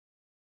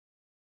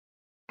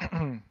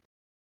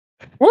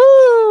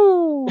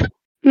 Woo!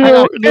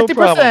 No, no 50%.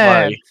 problem,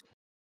 Buddy.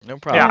 No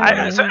problem.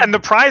 Yeah, and the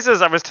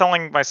prizes, I was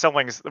telling my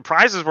siblings, the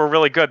prizes were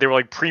really good. They were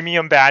like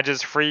premium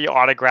badges, free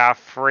autograph,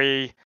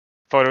 free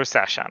photo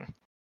session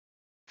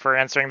for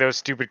answering those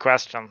stupid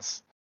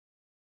questions.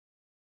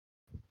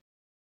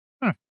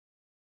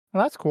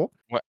 Well, that's cool.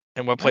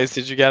 And what place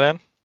did you get in?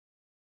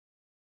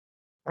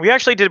 We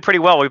actually did pretty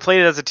well. We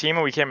played it as a team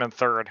and we came in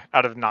 3rd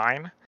out of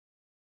 9.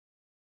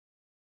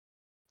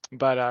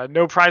 But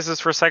no prizes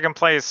for 2nd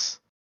place.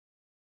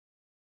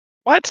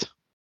 What?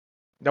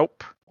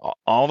 Nope.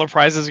 All the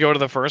prizes go to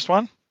the first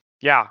one?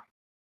 Yeah.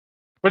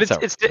 But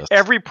That's it's to outrageous.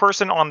 every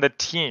person on the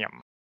team,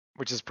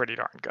 which is pretty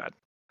darn good.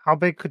 How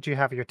big could you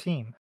have your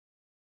team?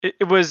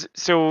 It was,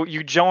 so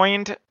you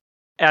joined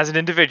as an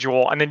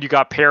individual and then you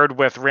got paired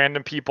with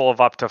random people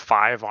of up to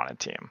 5 on a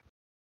team.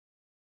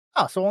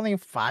 Oh, so only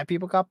 5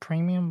 people got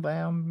premium,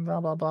 blah,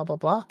 blah, blah, blah,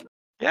 blah.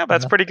 Yeah,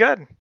 that's No. pretty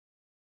good.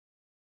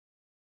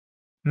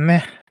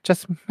 Meh,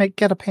 just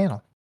get a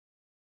panel.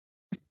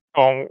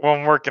 Oh, well,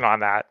 I'm working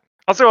on that.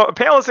 Also, a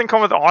panel doesn't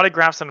come with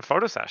autographs and a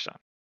photo session.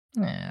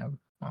 Yeah,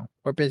 well,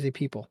 we're busy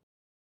people.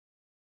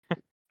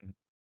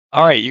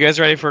 All right, you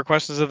guys ready for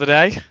questions of the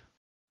day?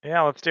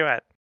 Yeah, let's do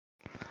it.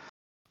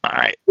 All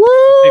right,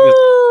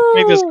 Woo!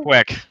 make this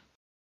quick.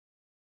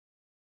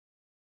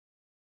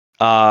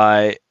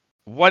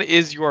 What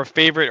is your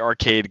favorite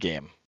arcade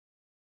game?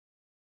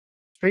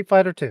 Street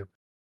Fighter 2.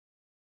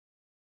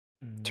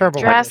 Turbo.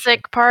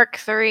 Jurassic Park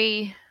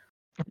 3.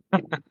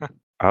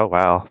 Oh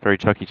wow, very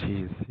Chuck E.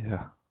 Cheese.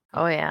 Yeah.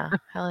 Oh yeah.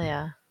 Hell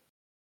yeah.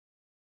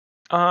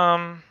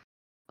 The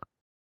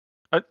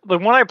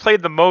one I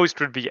played the most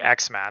would be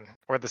X-Men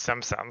or The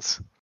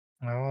Simpsons.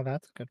 Oh,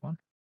 that's a good one.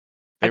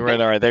 They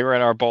were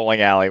in our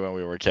bowling alley when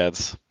we were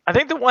kids. I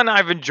think the one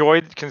I've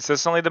enjoyed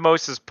consistently the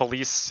most is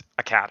Police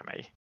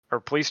Academy or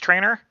Police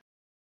Trainer.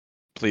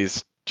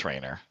 Please,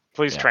 trainer.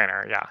 Police Yeah.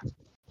 Trainer, yeah.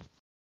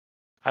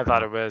 I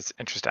thought it was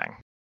interesting.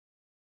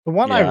 The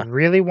one Yeah. I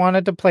really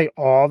wanted to play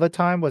all the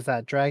time was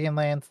that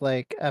Dragonlance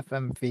like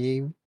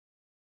FMV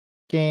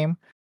game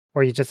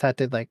where you just had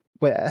to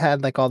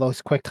had like all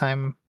those quick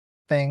time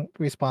Oh,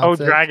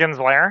 responses. Dragon's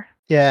Lair?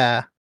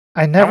 Yeah.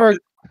 I never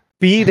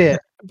beat it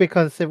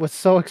because it was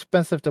so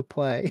expensive to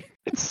play.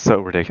 It's so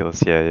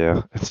ridiculous.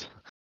 Yeah. It's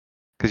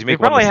because you They make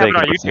one probably have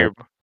mistake. it on it's like-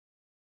 YouTube.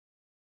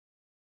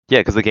 Yeah,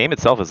 because the game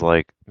itself is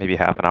like maybe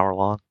half an hour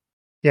long.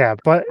 Yeah,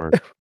 but Or-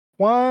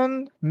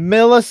 1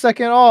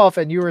 millisecond off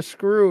and you were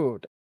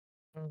screwed.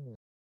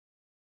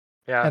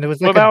 Yeah. And it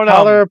was What like about,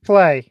 $1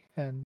 play.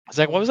 And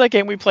Zach, what was that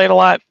game we played a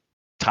lot?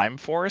 Time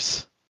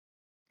Force?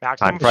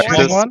 Vacuum Time Force?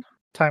 Crisis? one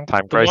time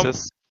Time The one-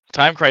 Crisis.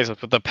 Time Crisis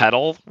with the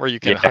pedal where you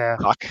can Yeah.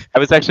 huck. I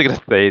was actually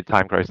gonna say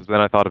Time Crisis, but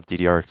then I thought of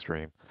DDR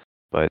Extreme.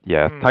 But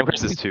yeah, Hmm. Time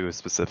Crisis 2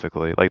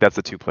 specifically. Like that's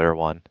a 2-player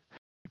one.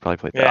 You probably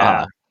played that.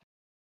 Yeah.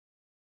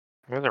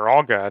 Those are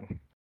all good.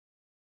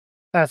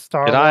 that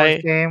Star Did Wars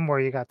I- game where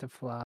you got to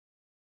fly.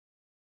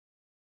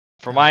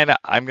 For mine,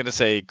 I'm going to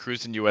say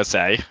Cruising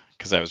USA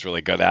because I was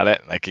really good at it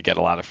and I could get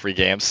a lot of free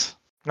games.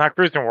 Not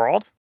Cruising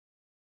World.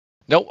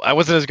 Nope, I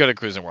wasn't as good at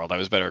Cruising World. I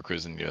was better at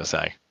Cruising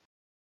USA.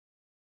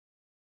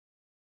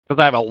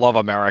 Because I love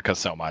America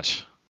so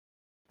much.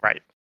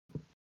 Right.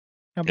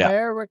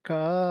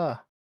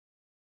 America.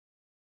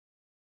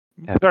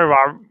 Yeah. Sorry,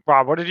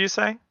 Rob, what did you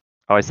say?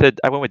 Oh, I said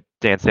I went with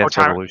Dance Dance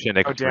Time- Revolution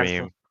Dance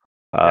Extreme.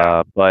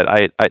 Yeah. But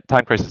I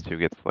Time Crisis 2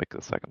 gets like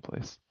the second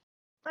place.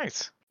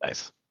 Nice.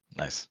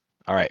 Nice.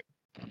 All right.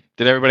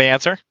 Did everybody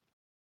answer?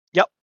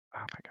 Oh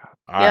my god.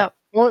 All right. Yep.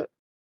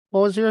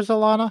 What was yours,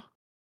 Alanna?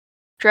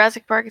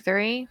 Jurassic Park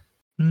 3.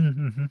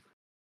 Mm-hmm.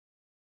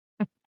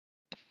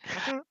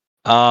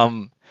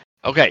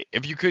 Okay,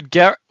 if you could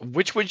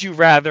which would you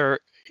rather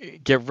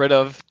get rid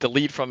of,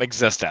 delete from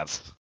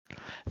existence?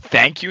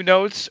 Thank you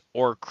notes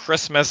or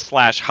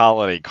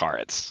Christmas/holiday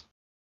cards?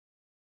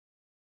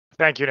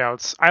 Thank you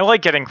notes. I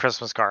like getting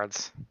Christmas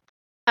cards.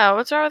 Oh,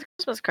 what's wrong with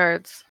Christmas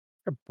cards?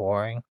 They're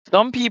boring.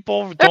 Some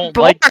people They're don't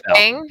like them.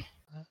 boring.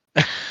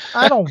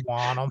 I don't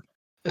want them.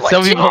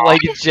 Some people like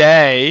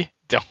Jay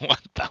don't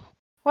want them.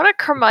 What a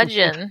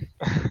curmudgeon.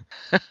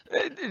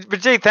 But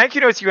Jay, thank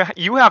you notes.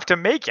 You have to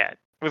make it.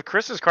 With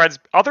Christmas cards,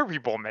 other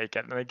people make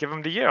it and they give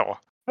them to you.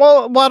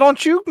 Well, why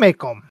don't you make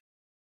them?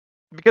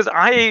 Because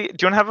I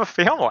don't have a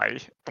family.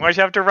 Why'd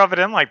you have to rub it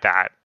in like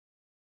that?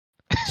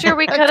 Sure,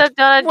 we could have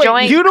done a Wait,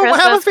 joint you don't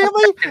have a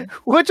Christmas family?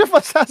 Which of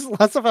us has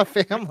less of a I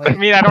family?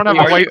 mean, I don't have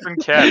Are a wife you-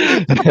 and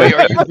kids. Wait,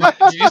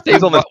 did you say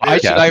Who's on this why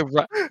should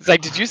podcast? it's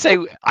like, did you say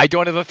I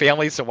don't have a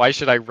family, so why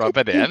should I rub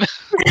it in?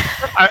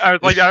 I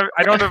was like,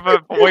 I don't have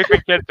a wife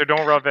and kids, so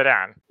don't rub it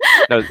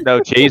in. No,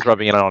 Jay's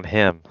rubbing it on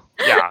him.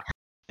 Yeah.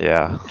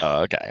 Yeah.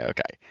 Oh,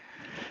 okay.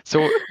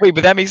 So wait,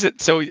 but that makes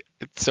it so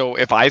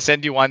if I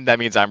send you one, that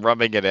means I'm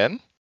rubbing it in?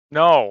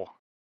 No.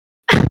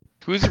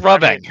 Who's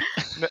rubbing?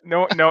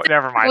 No,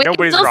 never mind. We can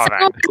Nobody's still rubbing.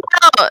 send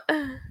it out.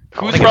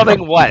 Who's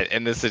rubbing what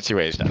in this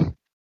situation?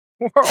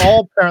 We're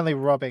all apparently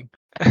rubbing.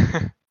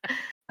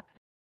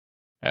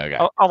 Okay.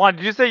 Alanna,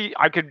 did you say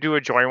I could do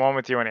a joint one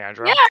with you and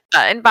Andrew? Yeah,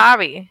 and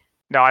Bobby.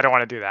 No, I don't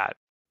want to do that.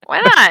 Why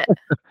not?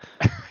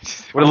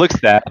 Would it look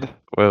sad?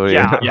 Wait.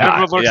 Yeah. Yeah,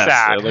 It would look yes,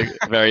 sad. It look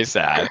very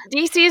sad.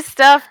 DC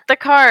stuffed the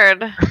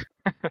card.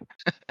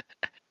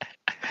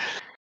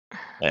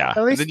 Yeah. At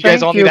And least then you guys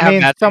thank all you need to have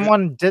means matching,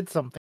 someone did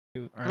something.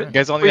 you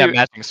guys all need to have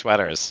matching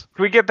sweaters.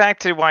 Can we get back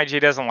to why Jay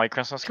doesn't like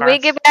Christmas Can cards? we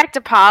get back to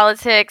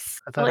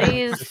politics, I thought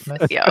it was please?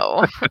 Christmas.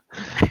 Yo.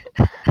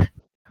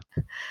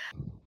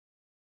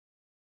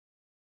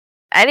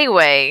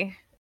 Anyway,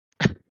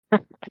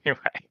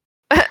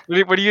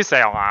 Anyway. What do you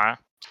say, Alanna?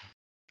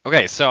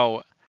 Okay,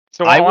 so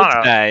So I would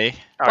Alanna. say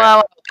Oh,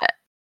 well,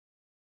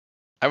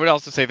 I would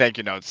also say thank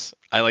you notes.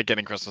 I like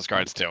getting Christmas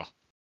cards too.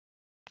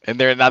 And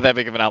they're not that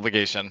big of an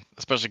obligation,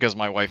 especially because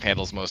my wife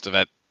handles most of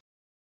it.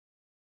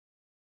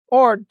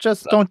 Or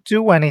just don't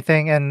do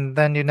anything and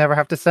then you never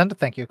have to send a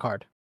thank you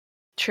card.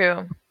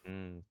 true.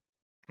 Mm.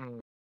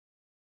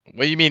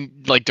 What do you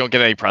mean, like, don't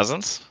get any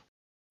presents?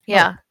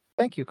 Yeah.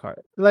 Thank you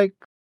card. Like,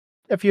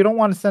 if you don't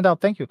want to send out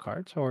thank you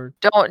cards or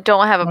Don't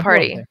have a don't do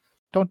party. anything,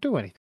 don't do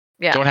anything.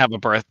 Yeah. Don't have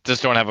a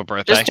just don't have a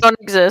birthday. Just don't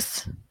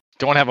exist.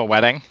 Don't have a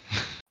wedding.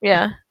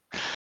 Yeah.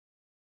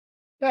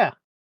 Yeah.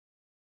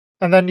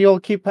 And then you'll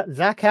keep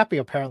Zach happy,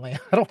 apparently.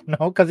 I don't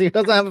know, because he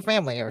doesn't have a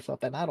family or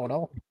something. I don't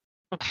know.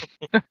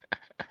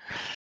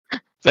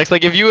 It's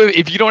like if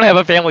you don't have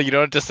a family, you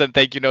don't have to send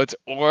thank you notes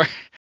or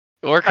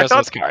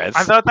Christmas cards.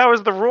 I thought that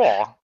was the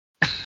rule.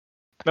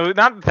 No,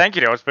 not thank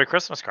you notes, but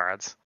Christmas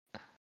cards.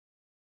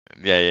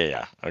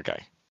 Yeah.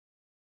 Okay.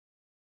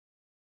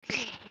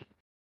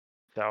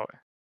 So.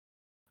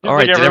 All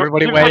right. Did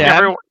everybody weigh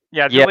in?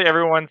 Usually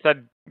everyone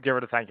said give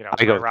her the thank you notes.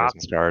 I go right, with Rob?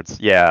 Christmas cards.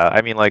 Yeah,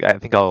 I mean, like, I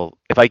think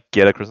if I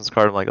get a Christmas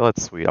card, I'm like, oh,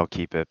 that's sweet, I'll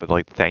keep it. But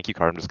like, the thank you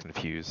card, I'm just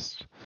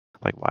confused,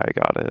 like, why I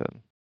got it.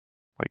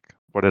 Like,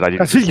 what did I do?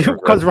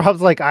 Because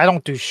Rob's like, I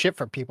don't do shit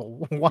for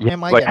people. Why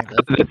am I like, getting how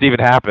this? did this even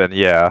happen?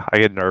 Yeah, I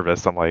get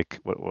nervous. I'm like,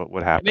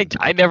 what happened?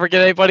 I never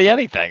get anybody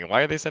anything.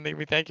 Why are they sending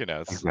me thank you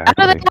notes? I know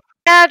Exactly.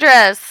 the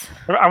address.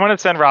 I want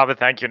to send Rob a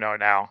thank you note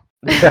now.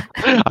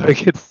 I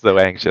get so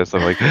anxious.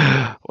 I'm like,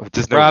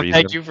 just no Rob, reason.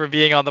 thank you for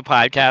being on the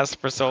podcast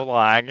for so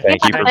long.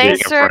 Thank you for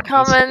Thanks being a for friend.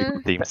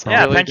 coming. Theme song.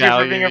 Yeah, Really thank you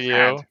for being a value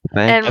friend. you.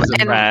 Thank As a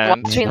And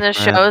friend. watching the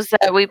Friend. shows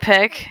that we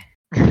pick.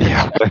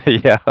 Yeah,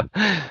 yeah.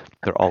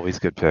 They're always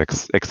good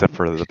picks, except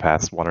for the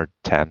past 1 or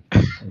 10.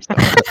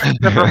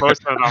 Except for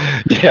most of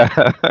them.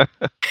 Yeah.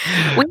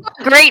 We have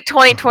a great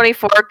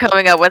 2024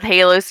 coming up with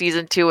Halo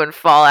Season 2 and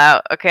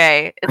Fallout.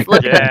 Okay. It's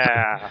looking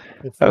Yeah.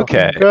 It's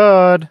Okay. looking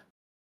good.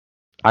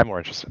 I'm more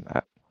interested in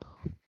that.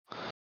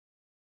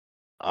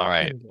 All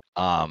right.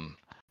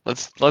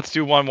 Let's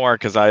do one more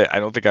because I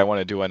don't think I want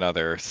to do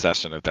another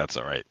session if that's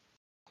all right.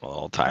 I'm a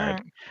little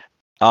tired.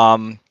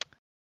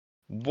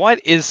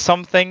 What is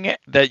something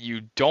that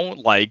you don't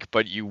like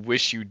but you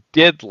wish you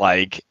did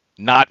like?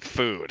 Not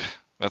food.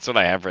 That's what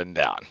I have written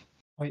down.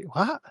 Wait,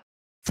 what?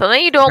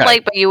 something you don't Okay.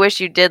 like, but you wish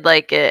you did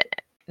like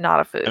it. Not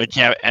a food.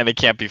 And it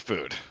can't be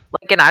food.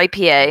 Like an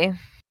IPA.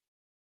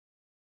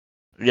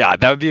 Yeah,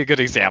 that would be a good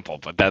example,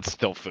 but that's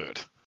still food.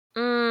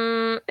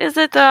 Mm, Is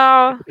it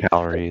though?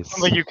 Calories.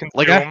 Something you consume.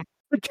 Like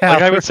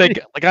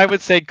I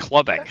would say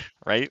clubbing,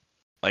 right?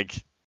 Like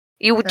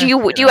Do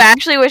you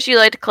actually wish you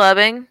liked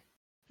clubbing?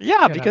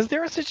 yeah, Yeah. because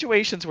there are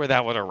situations where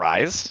that would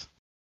arise,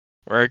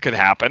 where it could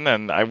happen,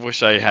 and I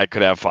wish I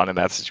could have fun in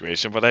that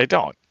situation, but I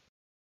don't.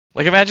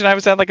 Like imagine I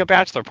was at like a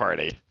bachelor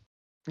party.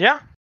 Yeah.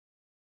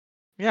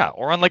 Yeah,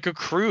 or on like a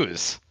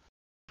cruise,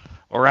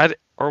 or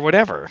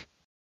whatever.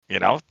 You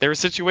know, there are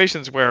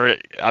situations where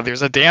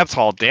there's a dance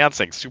hall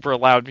dancing, super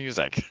loud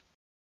music.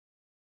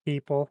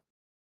 People.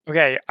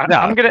 Okay.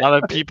 Yeah, I'm gonna. a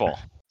lot of people.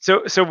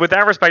 So with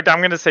that respect,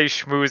 I'm gonna say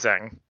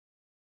schmoozing.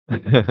 You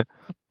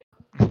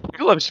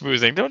love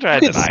schmoozing. Don't try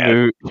You to can deny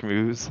it.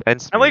 schmooze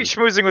and I like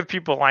smooth. schmoozing with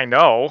people I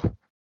know,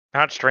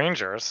 not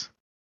strangers.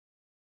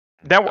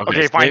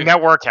 Okay, so fine. maybe-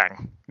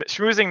 Networking.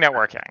 Schmoozing,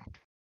 networking.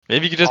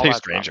 Maybe you could just All say that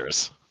stuff.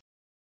 strangers.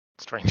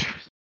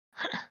 Strangers.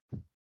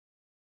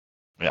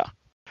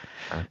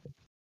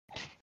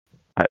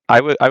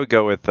 I would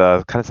go with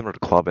kind of similar to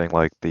clubbing,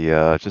 like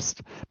the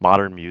just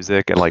modern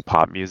music and like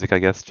pop music. I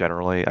guess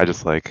generally, I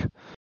just like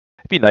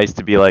it'd be nice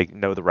to be like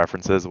know the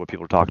references of what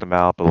people are talking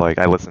about, but like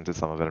I listen to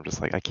some of it, I'm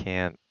just like I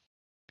can't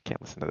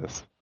listen to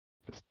this.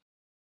 It's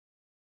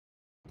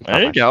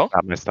There you go.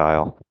 Not my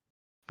style.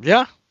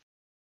 Yeah.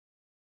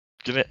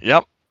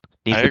 Yep.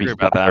 Needs I to be agree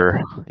about that.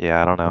 faster.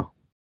 Yeah, I don't know.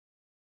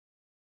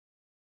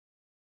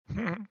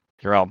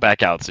 Here, I'll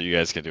back out so you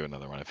guys can do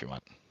another one if you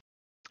want.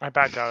 I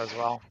backed out as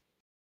well.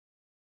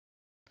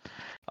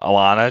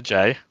 Alanna,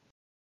 Jay.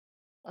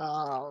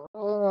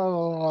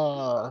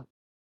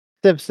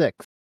 Civ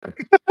 6.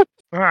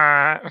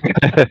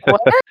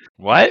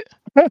 What?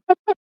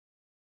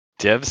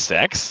 Div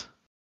 6?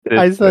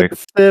 I said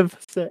Civ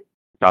 6.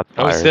 Shots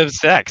Oh, fired. Civ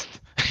 6.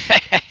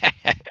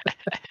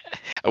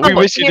 We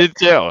wish you did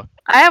too.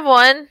 I have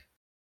one.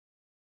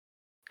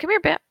 Come here,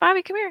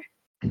 Bobby. Come here.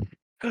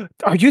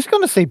 Are you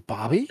going to say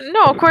Bobby?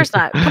 No, of course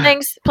not.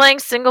 Playing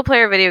single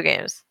player video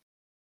games.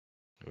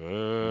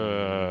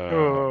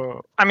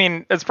 I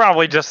mean, it's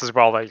probably just as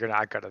well that you're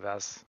not good at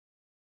this.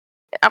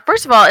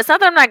 First of all, it's not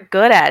that I'm not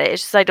good at it.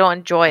 It's just I don't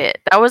enjoy it.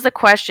 That was the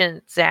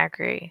question,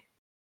 Zachary.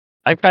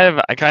 I kind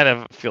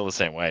of feel the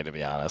same way, to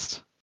be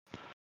honest.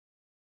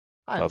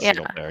 About Yeah.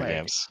 single player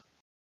games.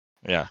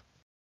 Yeah.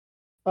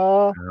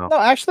 No,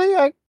 actually,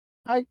 I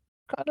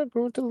kind of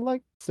grew to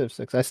like Civ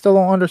 6. I still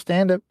don't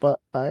understand it, but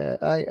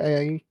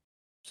I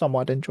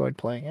somewhat enjoyed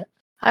playing it.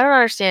 I don't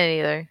understand it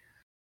either.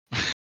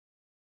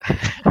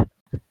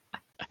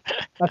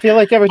 I feel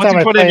like every Once time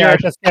you I put in play, I your-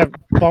 just get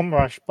bum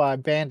rushed by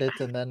bandits,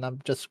 and then I'm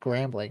just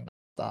scrambling.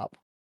 Stop.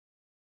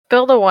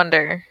 Build a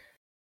wonder.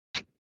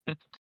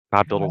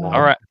 Not build a wall.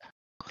 All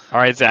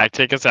right, Zach,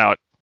 take us out.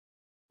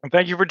 And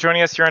thank you for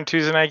joining us here on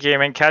Tuesday Night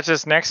Gaming. Catch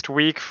us next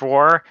week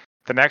for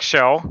the next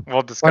show.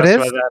 We'll discuss is?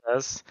 what that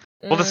is.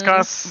 We'll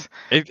discuss.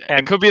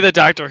 It could be the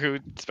Doctor Who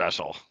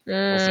special.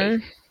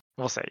 Mm.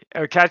 We'll see.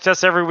 Catch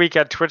us every week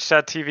at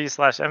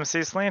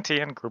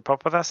twitch.tv/MCSlanty and group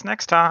up with us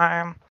next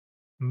time.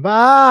 Bye.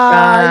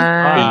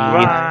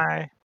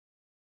 Bye.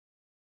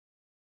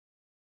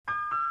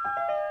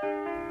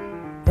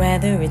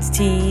 Whether it's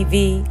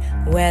TV,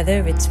 whether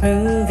it's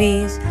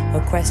movies,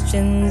 or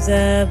questions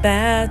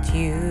about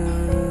you.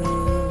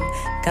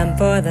 Come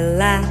for the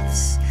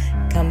laughs,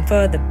 come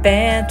for the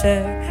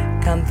banter,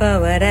 come for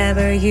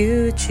whatever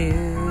you choose.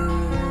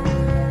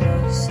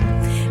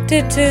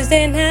 To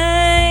Tuesday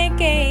Night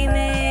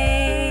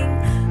Gaming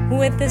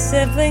with the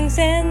siblings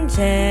and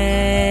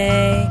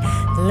Jay.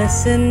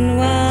 Listen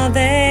while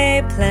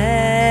they play.